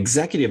 If an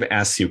executive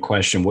asks you a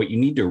question, what you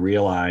need to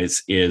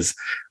realize is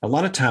a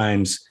lot of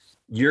times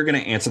you're going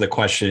to answer the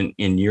question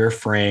in your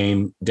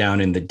frame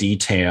down in the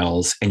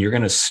details, and you're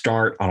going to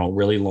start on a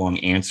really long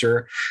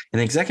answer. And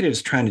the executive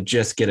is trying to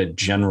just get a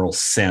general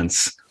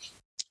sense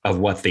of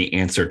what the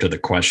answer to the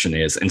question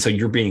is. And so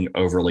you're being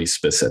overly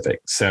specific.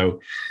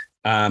 So,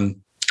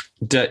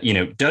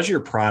 does your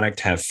product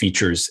have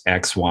features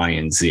X, Y,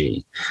 and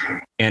Z?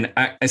 And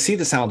I see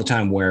this all the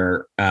time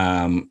where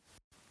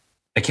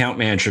account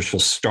managers will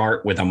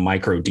start with a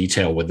micro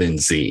detail within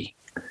Z.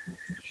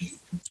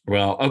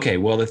 Well, okay.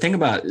 Well, the thing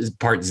about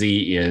part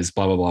Z is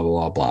blah, blah, blah,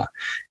 blah, blah.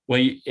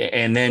 Well,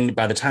 and then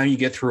by the time you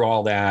get through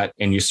all that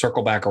and you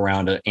circle back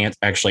around to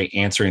actually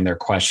answering their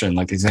question,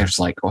 like the executive's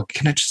like, well,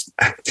 can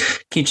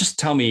you just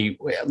tell me,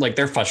 like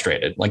they're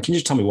frustrated. Like, can you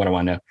just tell me what I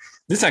want to know?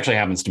 This actually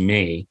happens to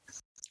me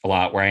a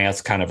lot where I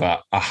ask kind of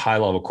a high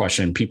level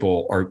question and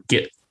people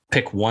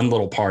pick one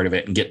little part of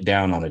it and get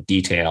down on a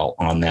detail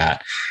on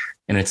that.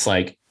 And it's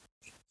like,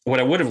 what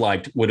I would have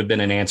liked would have been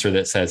an answer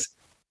that says,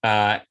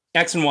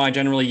 X and Y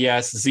generally,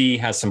 yes. Z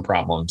has some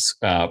problems.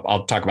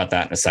 I'll talk about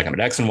that in a second, but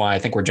X and Y, I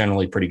think we're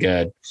generally pretty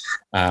good.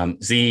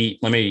 Z,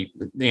 the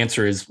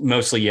answer is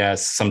mostly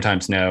yes,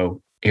 sometimes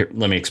no. Here,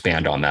 let me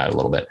expand on that a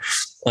little bit.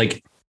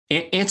 Like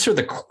answer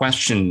the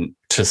question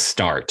to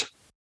start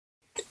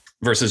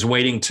versus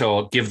waiting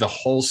till give the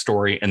whole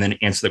story and then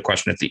answer the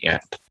question at the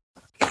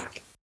end.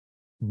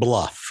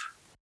 Bluff.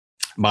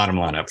 Bottom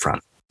line up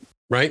front.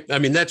 Right. I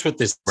mean, that's what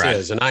this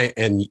is.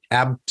 And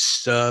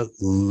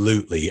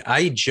absolutely,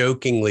 I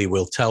jokingly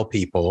will tell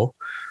people,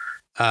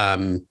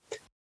 and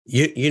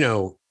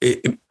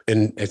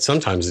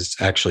sometimes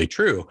it's actually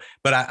true,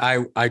 but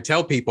I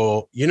tell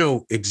people,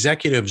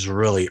 executives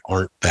really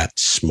aren't that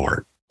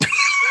smart.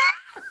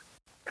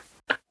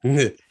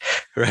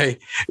 Right.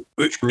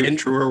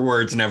 Truer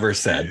words never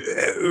said.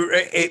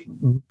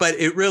 But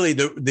it really,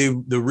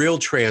 the real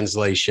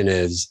translation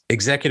is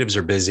executives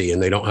are busy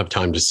and they don't have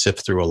time to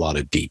sift through a lot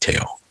of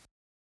detail.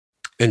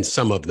 And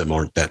some of them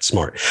aren't that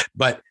smart.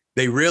 But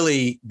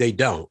They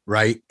don't.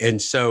 Right.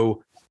 And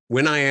so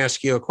when I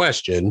ask you a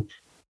question,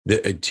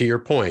 to your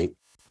point,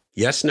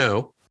 yes,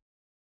 no.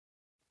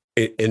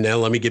 And now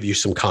let me give you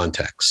some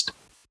context.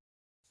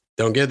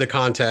 Don't give the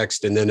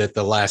context. And then at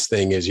the last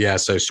thing is, yeah,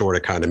 so sort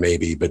of, kind of,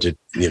 maybe, but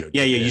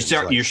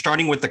you're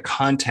starting with the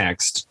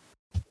context.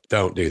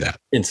 Don't do that.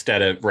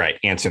 Instead of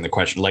answering the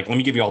question. Like, let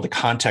me give you all the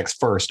context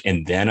first,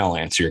 and then I'll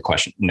answer your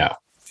question. No,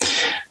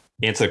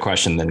 answer the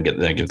question, then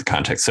give the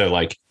context. So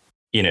like,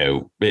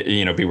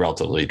 be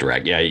relatively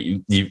direct. Yeah,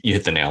 you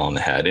hit the nail on the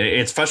head.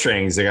 It's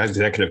frustrating as an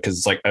executive because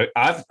it's like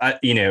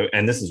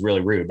and this is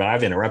really rude, but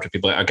I've interrupted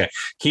people. Like, okay,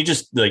 can you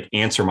just like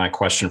answer my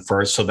question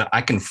first so that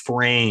I can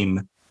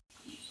frame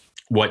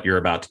what you're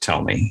about to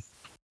tell me?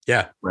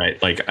 Yeah,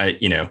 right. Like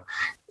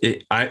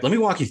let me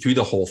walk you through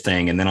the whole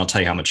thing, and then I'll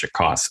tell you how much it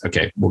costs.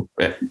 Okay, well,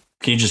 can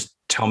you just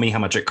tell me how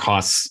much it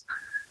costs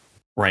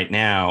right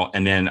now,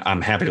 and then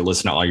I'm happy to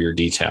listen to all your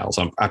details.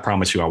 I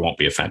promise you, I won't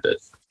be offended.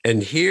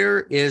 And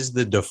here is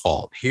the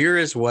default. Here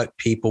is what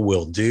people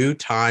will do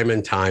time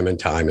and time and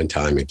time and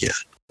time again.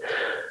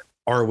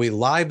 Are we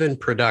live in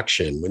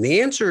production? When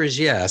the answer is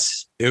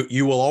yes,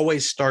 you will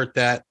always start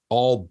that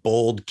all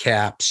bold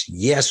caps.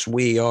 Yes,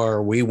 we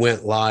are. We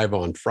went live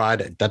on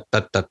Friday.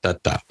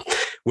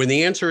 When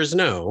the answer is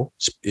no,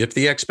 if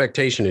the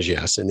expectation is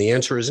yes, and the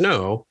answer is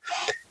no,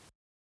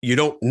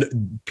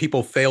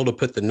 people fail to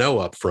put the no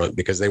up front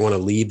because they want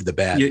to leave the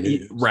bad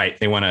news. Right.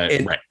 They want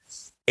to.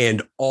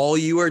 And all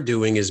you are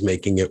doing is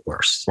making it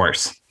worse.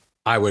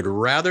 I would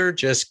rather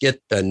just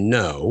get the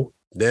no.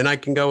 Then I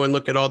can go and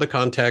look at all the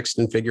context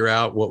and figure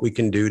out what we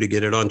can do to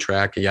get it on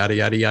track, yada,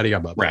 yada, yada,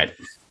 yada. Right.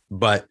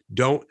 But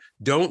don't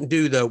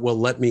do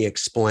let me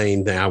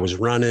explain that I was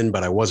running,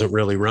 but I wasn't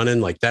really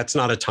running. Like, that's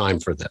not a time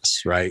for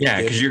this. Right.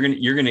 Yeah. Because you're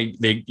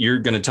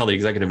going to tell the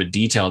executive a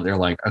detail. They're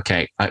like,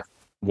 okay, I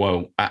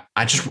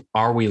just,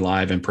 are we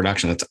live in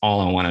production? That's all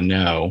I want to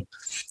know.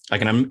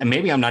 Like, and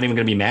maybe I'm not even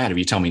going to be mad if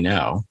you tell me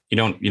no. You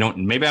don't.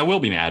 Maybe I will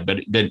be mad, but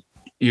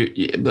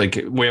you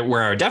like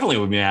where I definitely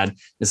would be mad.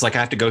 It's like I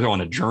have to go on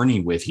a journey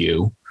with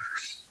you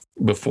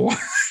before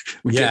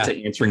we get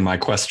to answering my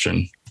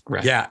question.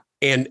 Right. Yeah,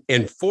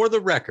 and for the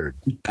record,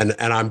 and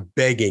I'm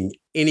begging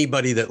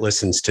anybody that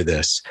listens to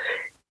this,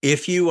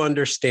 if you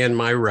understand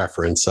my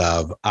reference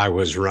of I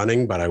was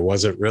running, but I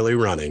wasn't really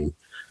running,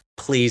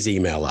 please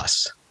email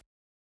us.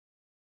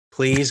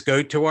 Please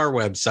go to our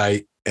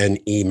website and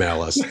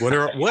email us. What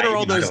are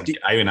all those?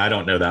 I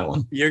don't know that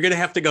one. You're going to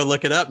have to go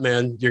look it up,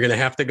 man. You're going to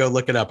have to go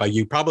look it up.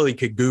 You probably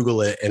could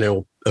Google it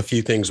and a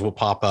few things will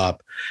pop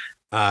up.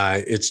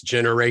 It's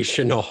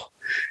generational.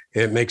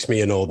 It makes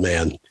me an old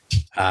man.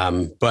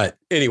 But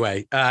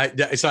anyway,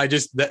 so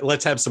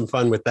let's have some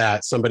fun with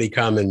that. Somebody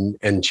come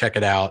and check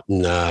it out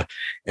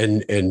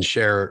and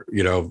share,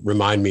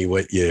 remind me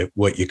what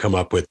you come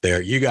up with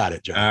there. You got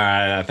it, John.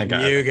 I think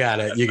you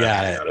got it. You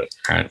got it.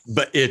 All right.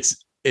 But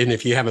and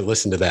if you haven't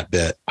listened to that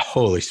bit,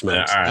 holy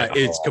smokes,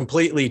 it's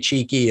completely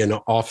cheeky and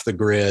off the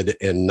grid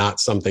and not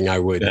something I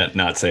would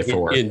not safe for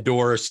work.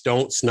 Endorse.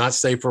 Not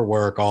safe for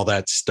work, all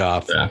that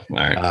stuff. Yeah, all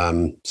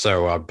right.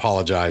 So I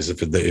apologize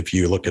if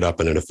you look it up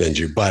and it offends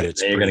you,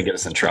 but you're going to get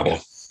us in trouble.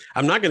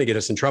 I'm not going to get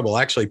us in trouble.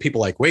 Actually, people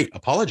like, wait,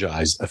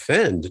 apologize,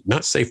 offend,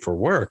 not safe for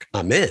work.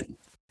 I'm in.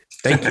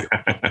 Thank you.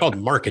 It's called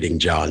marketing,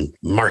 John.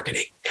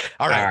 Marketing.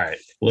 All right.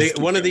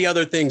 One of the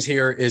other things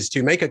here is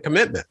to make a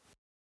commitment.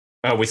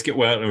 Oh, we're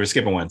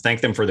skipping one.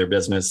 Thank them for their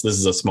business. This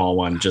is a small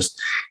one. Just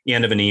the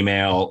end of an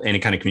email, any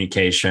kind of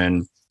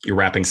communication, you're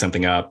wrapping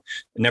something up.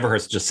 It never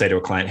hurts to just say to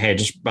a client, hey,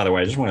 by the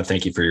way, I just want to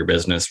thank you for your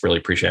business. Really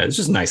appreciate it. It's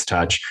just a nice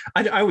touch.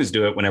 I always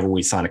do it whenever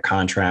we sign a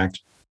contract.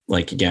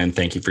 Like, again,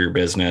 thank you for your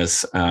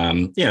business.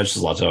 It's just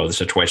lots of other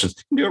situations.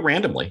 You can do it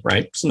randomly,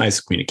 right? It's a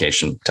nice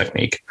communication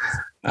technique.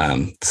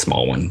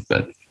 Small one,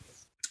 but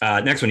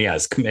next one,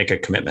 is make a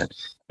commitment.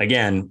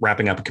 Again,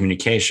 wrapping up a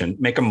communication,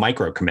 make a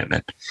micro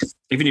commitment.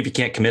 Even if you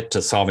can't commit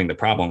to solving the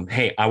problem,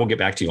 hey, I will get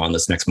back to you on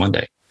this next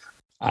Monday.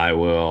 I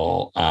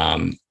will,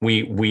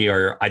 we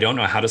are, I don't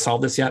know how to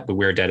solve this yet, but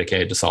we're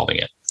dedicated to solving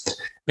it.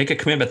 Make a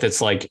commitment that's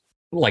like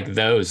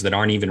those that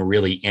aren't even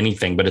really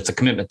anything, but it's a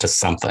commitment to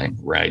something,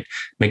 right?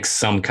 Make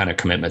some kind of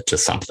commitment to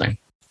something.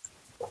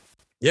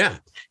 Yeah.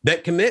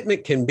 That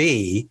commitment can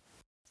be,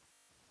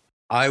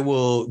 I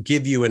will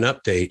give you an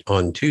update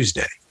on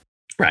Tuesday.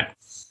 Right.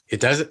 It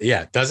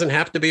doesn't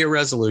have to be a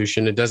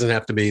resolution. It doesn't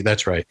have to be,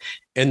 that's right.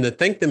 And to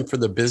thank them for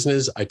the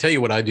business, I tell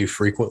you what I do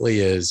frequently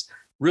is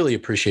really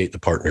appreciate the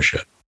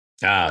partnership.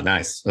 Ah,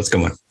 nice. That's a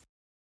good one.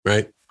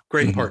 Right?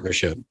 Great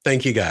partnership.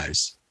 Thank you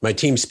guys. My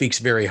team speaks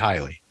very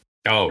highly.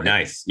 Oh, right?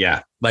 Nice.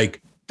 Yeah.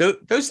 Like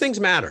those things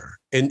matter.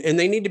 And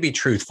they need to be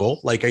truthful.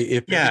 Like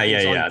if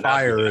on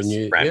fire and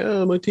you,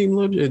 right. My team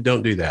loves you.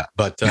 Don't do that.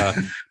 But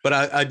but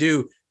I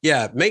do.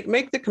 Yeah,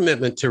 make the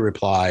commitment to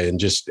reply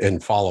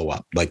and follow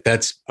up. Like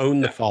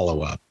own the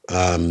follow up.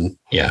 And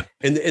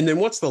then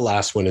what's the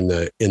last one in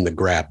the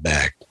grab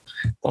bag?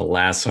 The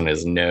last one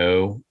is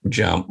no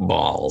jump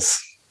balls.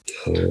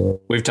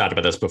 We've talked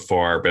about this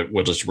before, but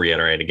we'll just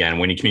reiterate again.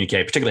 When you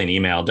communicate, particularly in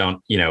email,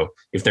 don't,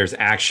 if there's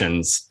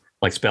actions,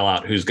 like spell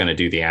out who's going to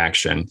do the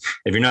action.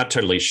 If you're not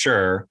totally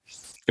sure,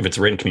 if it's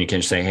a written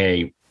communication, say,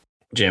 hey,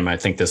 Jim, I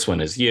think this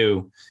one is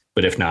you,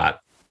 but if not,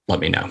 let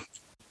me know.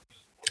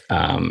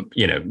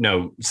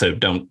 So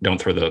don't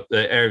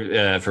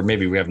throw for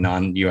maybe we have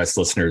non-US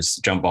listeners,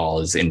 jump ball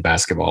is in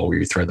basketball where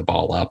you throw the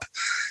ball up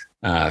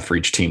for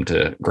each team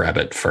to grab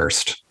it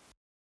first.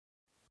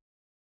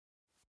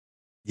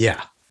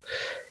 Yeah.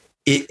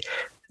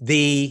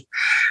 Mr.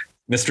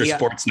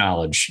 Sports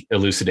Knowledge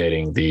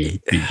elucidating the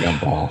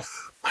jump ball.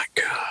 My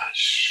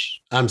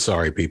gosh. I'm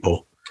sorry,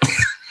 people.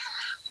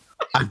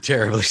 I'm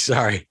terribly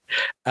sorry.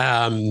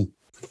 The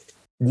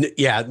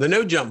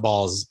no jump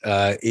balls.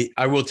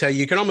 I will tell you,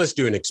 you can almost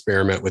do an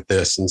experiment with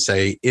this and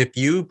say, if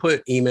you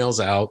put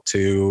emails out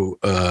to,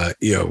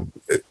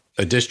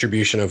 a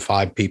distribution of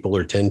 5 people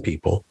or 10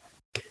 people,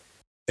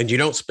 and you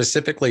don't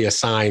specifically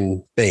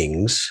assign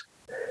things,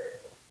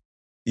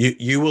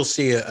 you will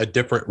see a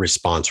different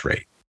response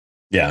rate.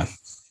 Yeah.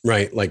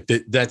 Right. Like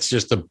that's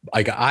just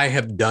I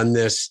have done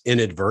this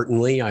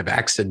inadvertently. I've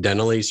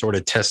accidentally sort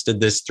of tested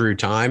this through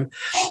time,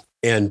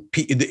 and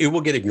it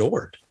will get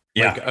ignored.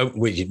 Yeah.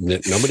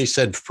 Nobody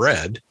said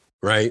Fred,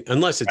 right?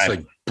 Unless it's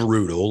like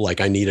brutal, like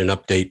I need an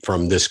update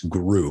from this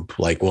group.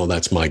 Like, well,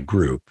 that's my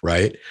group,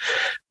 right?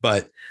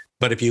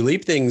 But if you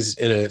leave things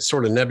in a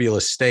sort of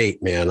nebulous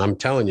state, man, I'm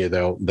telling you,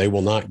 though, they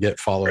will not get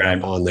followed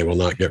up on. They will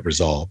not get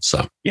resolved.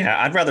 So, yeah,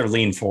 I'd rather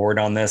lean forward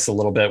on this a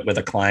little bit with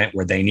a client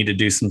where they need to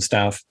do some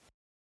stuff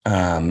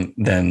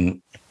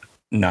than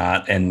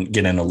not, and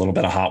get in a little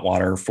bit of hot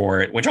water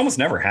for it, which almost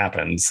never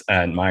happens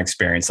in my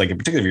experience. Like,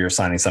 particularly if you're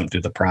assigning something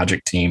to the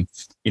project team,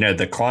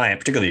 the client,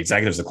 particularly the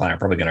executives of the client, are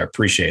probably going to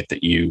appreciate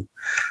that you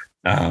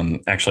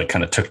actually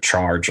kind of took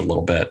charge a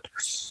little bit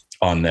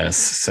on this.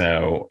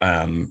 So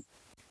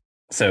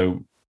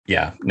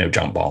yeah, no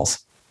jump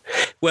balls.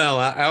 Well,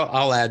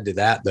 I'll add to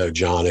that though,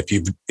 John. If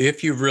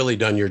you've really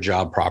done your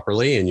job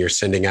properly and you're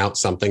sending out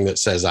something that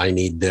says I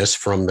need this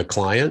from the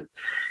client,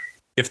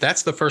 if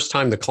that's the first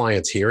time the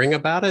client's hearing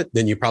about it,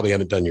 then you probably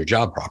haven't done your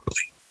job properly.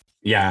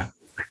 Yeah.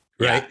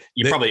 Right.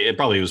 Yeah. It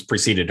probably was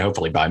preceded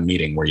hopefully by a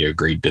meeting where you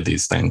agreed to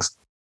these things.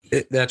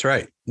 That's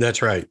right.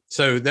 That's right.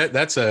 So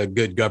that's a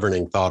good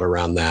governing thought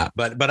around that.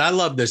 But I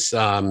love this.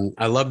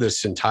 I love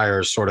this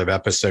entire sort of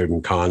episode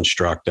and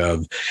construct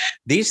of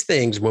these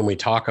things. When we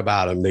talk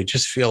about them, they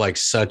just feel like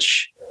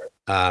such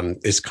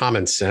is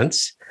common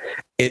sense.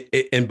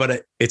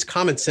 But it's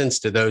common sense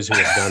to those who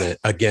have done it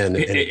again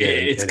and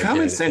again. It's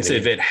common sense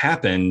if it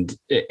happened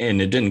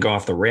and it didn't go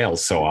off the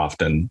rails so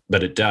often,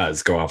 but it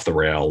does go off the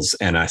rails,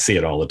 and I see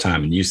it all the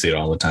time, and you see it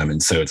all the time,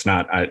 and so it's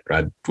not.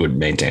 I would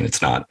maintain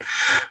it's not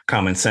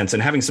common sense,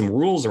 and having some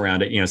rules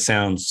around it,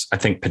 sounds, I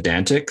think,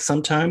 pedantic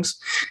sometimes.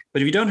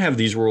 But if you don't have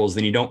these rules,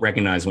 then you don't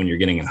recognize when you're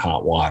getting in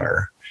hot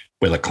water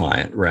with a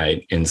client,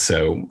 right? And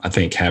so I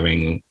think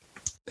having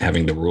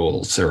the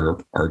rules are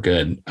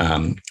good.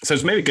 So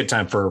it's maybe a good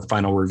time for a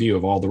final review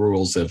of all the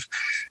rules of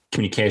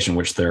communication,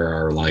 which there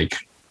are like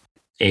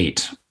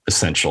 8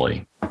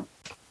 essentially. So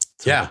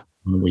yeah.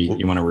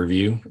 You want to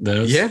review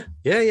those? Yeah,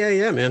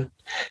 man.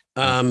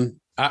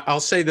 I'll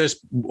say this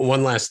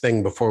one last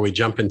thing before we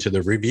jump into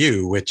the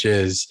review, which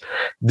is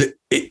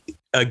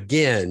I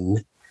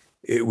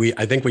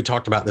think we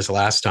talked about this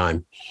last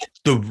time.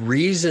 The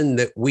reason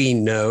that we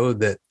know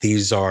that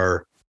these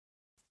are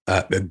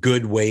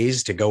good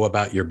ways to go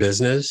about your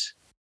business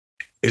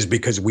is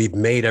because we've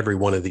made every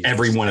one of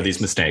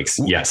these mistakes.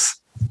 Yes.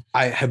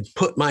 I have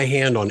put my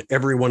hand on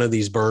every one of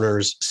these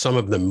burners, some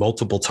of them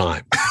multiple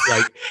times.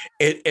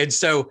 And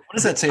so what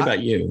does that say about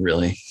you,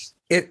 really?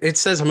 It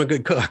says I'm a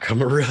good cook.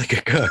 I'm a really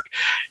good cook.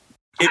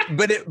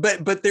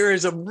 But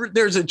there's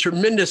a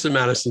tremendous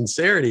amount of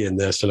sincerity in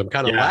this. And I'm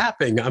kind of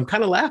laughing. I'm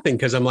kind of laughing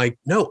because I'm like,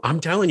 no, I'm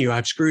telling you,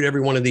 I've screwed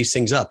every one of these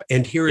things up.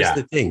 And here is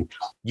the thing.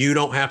 You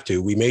don't have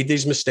to. We made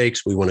these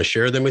mistakes. We want to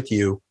share them with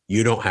you.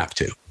 You don't have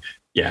to.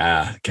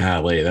 Yeah.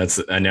 Golly,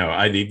 I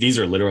know. These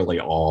are literally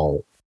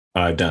all,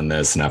 I've done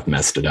this and I've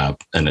messed it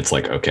up. And it's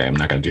like, okay, I'm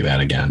not going to do that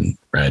again.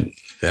 Right.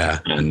 Yeah.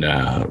 And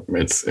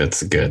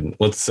it's good.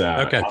 Let's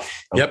okay.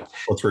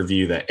 Let's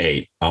review the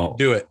 8. I'll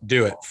do it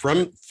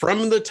from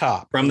the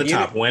top.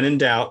 When in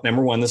doubt,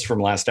 number 1, this is from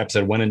last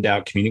episode. When in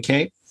doubt,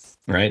 communicate.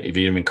 Right. If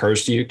you've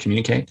encouraged you,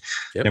 communicate.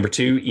 Yep. Number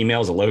 2,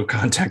 email is a low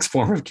context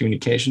form of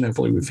communication.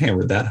 Hopefully we've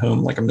hammered that home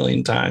like a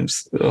million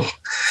times.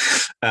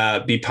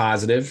 Be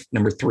positive.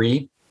 Number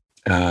 3,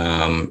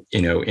 in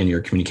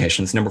your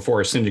communications. Number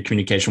 4, assume the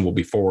communication will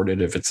be forwarded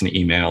if it's an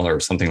email or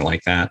something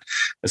like that.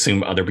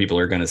 Assume other people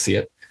are going to see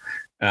it.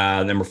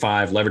 Number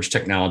 5, leverage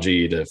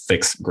technology to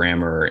fix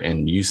grammar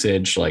and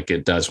usage. Like,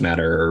 it does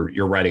matter.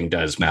 Your writing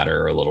does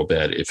matter a little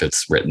bit if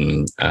it's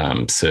written.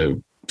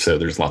 So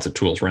there's lots of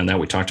tools around that.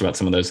 We talked about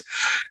some of those.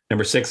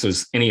 Number 6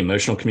 was any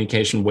emotional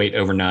communication, wait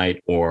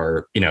overnight,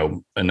 or,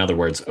 in other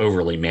words,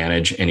 overly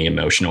manage any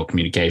emotional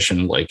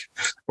communication,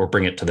 or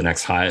bring it to the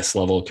next highest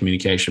level of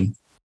communication.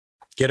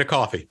 Get a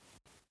coffee.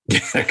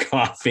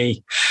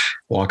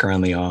 Walk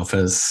around the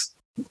office.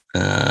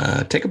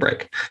 Take a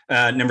break.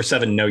 Number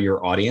 7, know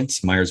your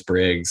audience.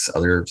 Myers-Briggs,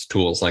 other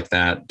tools like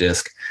that,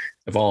 DISC.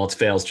 If all else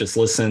fails, just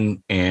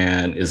listen,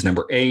 and is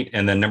number 8.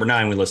 And then number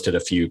 9, we listed a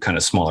few kind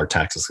of smaller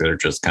taxes that are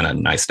just kind of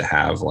nice to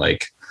have,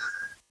 like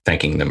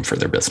thanking them for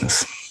their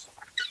business.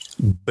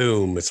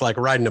 Boom. It's like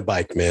riding a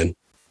bike, man.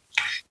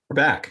 We're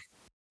back.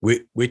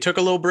 We took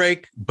a little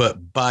break,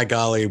 but by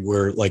golly,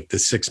 we're like the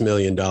 $6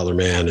 million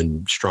man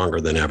and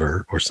stronger than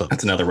ever or something.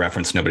 That's another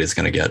reference nobody's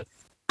going to get.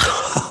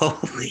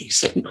 Holy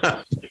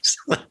smokes.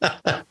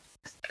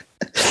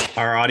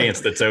 Our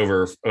audience that's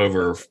over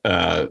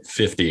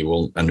 50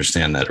 will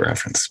understand that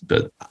reference.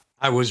 But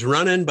I was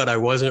running, but I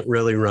wasn't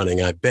really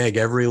running. I beg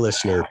every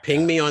listener,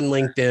 ping me on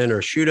LinkedIn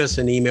or shoot us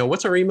an email.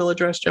 What's our email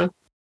address, John?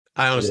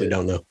 I honestly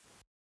don't know.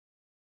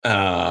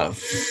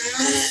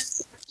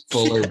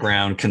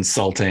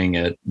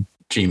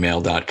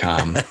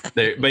 FullerBrownConsulting@gmail.com.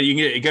 But you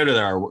can go to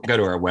our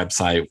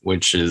website,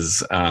 which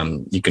is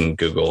you can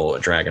Google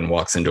Dragon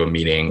Walks Into a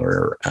Meeting,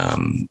 or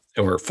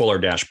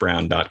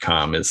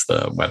fuller-brown.com is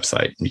the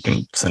website. You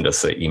can send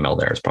us an email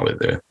there. It's probably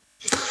the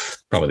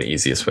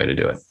easiest way to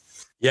do it.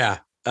 Yeah.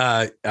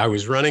 I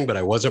was running, but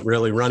I wasn't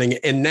really running.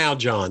 And now,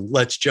 John,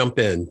 let's jump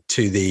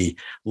into the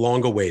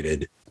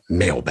long-awaited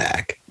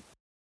mailbag.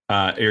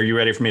 Are you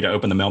ready for me to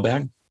open the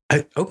mailbag?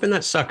 Open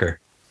that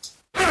sucker.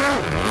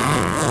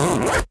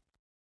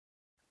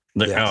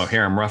 Yes. Oh,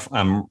 here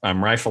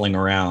I'm rifling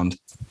around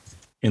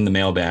in the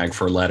mailbag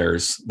for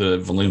letters, the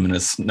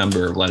voluminous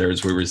number of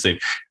letters we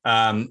received.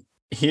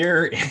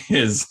 Here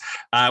is,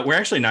 we're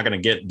actually not going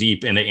to get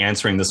deep into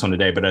answering this one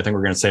today, but I think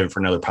we're going to save it for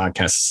another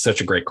podcast. It's such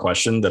a great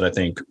question that I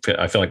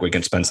feel like we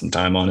can spend some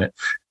time on it.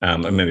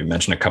 And maybe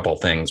mention a couple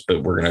of things,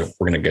 but we're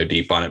going to go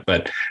deep on it.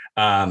 But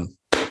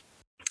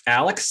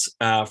Alex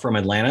from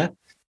Atlanta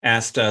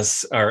asked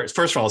us, or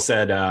first of all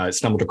said,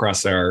 stumbled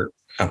across our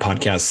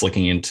podcast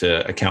looking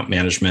into account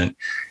management,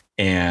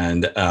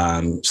 and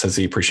says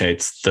he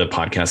appreciates the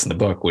podcast and the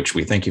book, which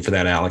we thank you for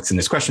that, Alex. And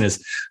his question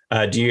is,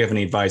 do you have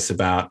any advice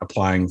about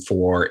applying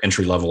for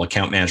entry-level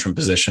account management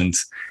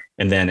positions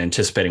and then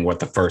anticipating what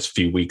the first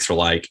few weeks are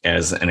like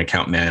as an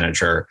account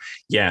manager?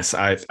 Yes,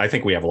 I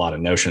think we have a lot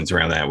of notions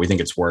around that. We think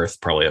it's worth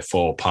probably a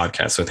full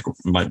podcast. So I think it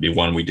might be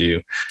one we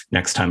do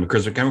next time,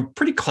 because we're coming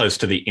pretty close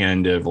to the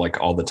end of like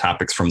all the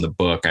topics from the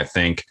book, I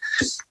think.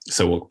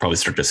 So we'll probably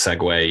start to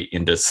segue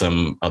into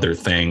some other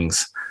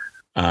things.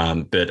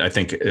 But I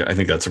think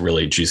that's a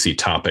really juicy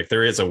topic.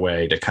 There is a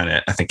way to kind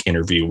of, I think,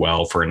 interview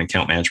well for an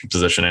account management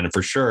position. And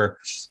for sure,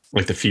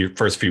 like the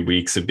first few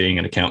weeks of being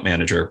an account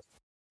manager,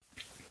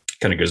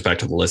 kind of goes back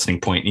to the listening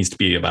point. It needs to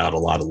be about a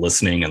lot of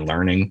listening and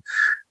learning.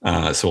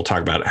 So we'll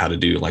talk about how to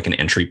do like an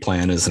entry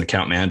plan as an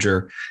account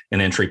manager,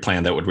 an entry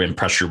plan that would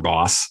impress your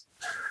boss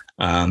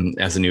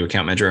as a new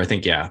account manager. I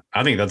think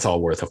that's all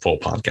worth a full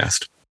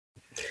podcast.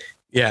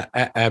 Yeah,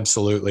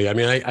 absolutely. I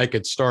mean, I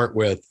could start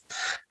with,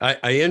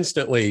 I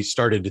instantly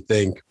started to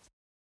think,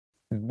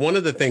 one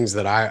of the things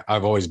that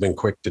I've always been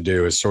quick to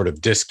do is sort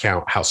of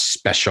discount how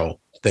special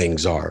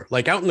things are.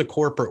 Like out in the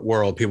corporate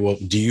world, people,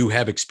 do you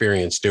have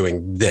experience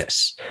doing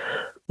this?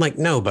 I'm like,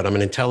 no, but I'm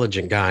an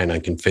intelligent guy and I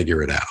can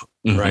figure it out.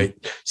 Mm-hmm.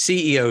 Right.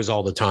 CEOs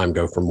all the time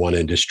go from one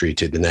industry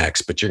to the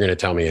next, but you're going to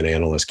tell me an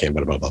analyst can't,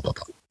 blah, blah, blah, blah,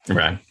 blah.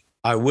 Right.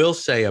 I will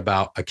say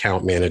about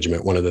account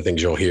management, one of the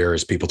things you'll hear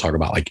is people talk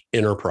about like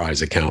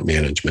enterprise account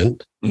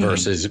management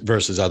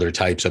versus other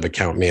types of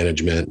account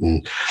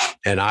management.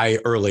 And I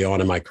early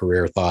on in my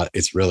career thought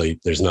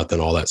there's nothing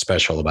all that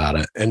special about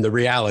it. And the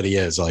reality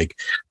is like,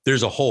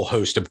 there's a whole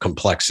host of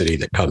complexity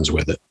that comes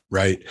with it.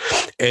 Right.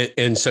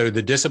 And so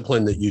the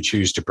discipline that you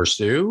choose to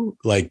pursue,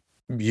 like,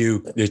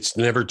 it's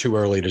never too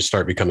early to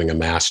start becoming a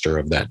master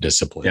of that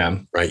discipline. Yeah.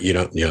 Right.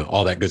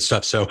 All that good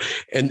stuff. So,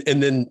 and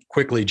then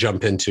quickly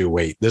jump into,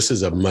 wait, this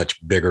is a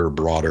much bigger,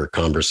 broader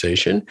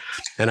conversation.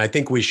 And I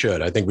think we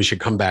should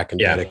come back and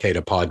dedicate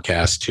a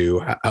podcast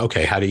to,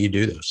 okay, how do you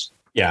do this?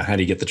 Yeah. How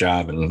do you get the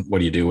job and what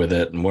do you do with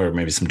it? And what are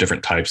maybe some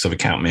different types of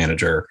account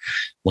manager,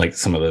 like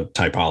some of the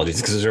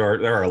typologies, because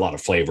there are a lot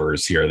of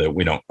flavors here that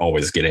we don't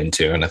always get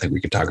into. And I think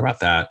we could talk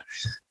about that.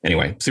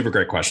 Anyway, super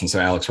great question.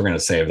 So Alex, we're going to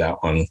save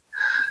that one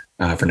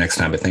for next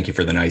time, but thank you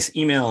for the nice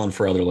email. And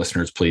for other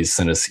listeners, please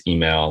send us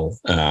email.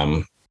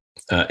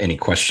 Any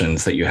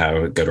questions that you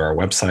have, go to our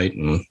website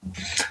and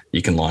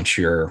you can launch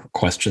your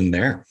question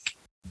there.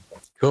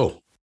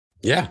 Cool.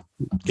 Yeah.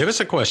 Give us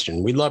a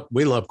question. We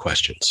love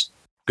questions.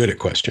 Good at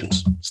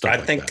questions. I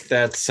think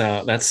that's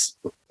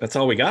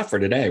all we got for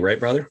today.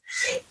 Right, brother?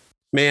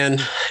 Man,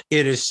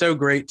 it is so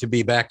great to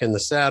be back in the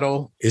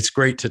saddle. It's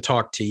great to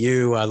talk to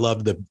you. I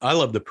love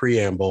the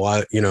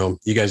preamble.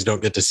 You guys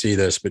don't get to see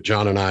this, but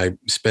John and I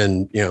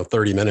spend,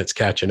 30 minutes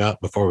catching up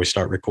before we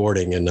start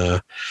recording. And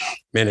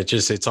man,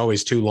 it's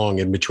always too long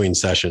in between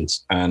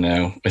sessions. I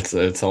know.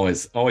 It's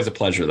always a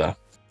pleasure though.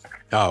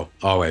 Oh,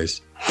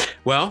 always.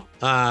 Well,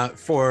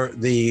 for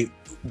the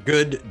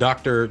good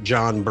Dr.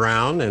 John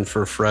Brown and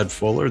for Fred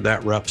Fuller,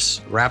 that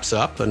wraps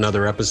up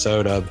another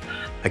episode of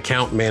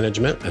Account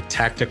Management, a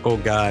tactical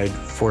guide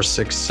for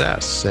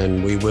success.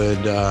 And we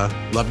would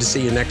love to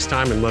see you next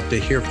time and love to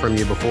hear from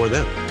you before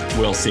then.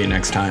 We'll see you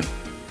next time.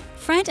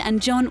 Fred and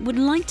John would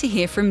like to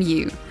hear from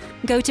you.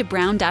 Go to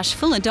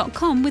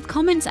brown-fuller.com with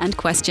comments and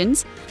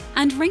questions,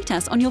 and rate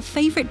us on your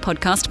favorite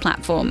podcast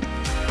platform.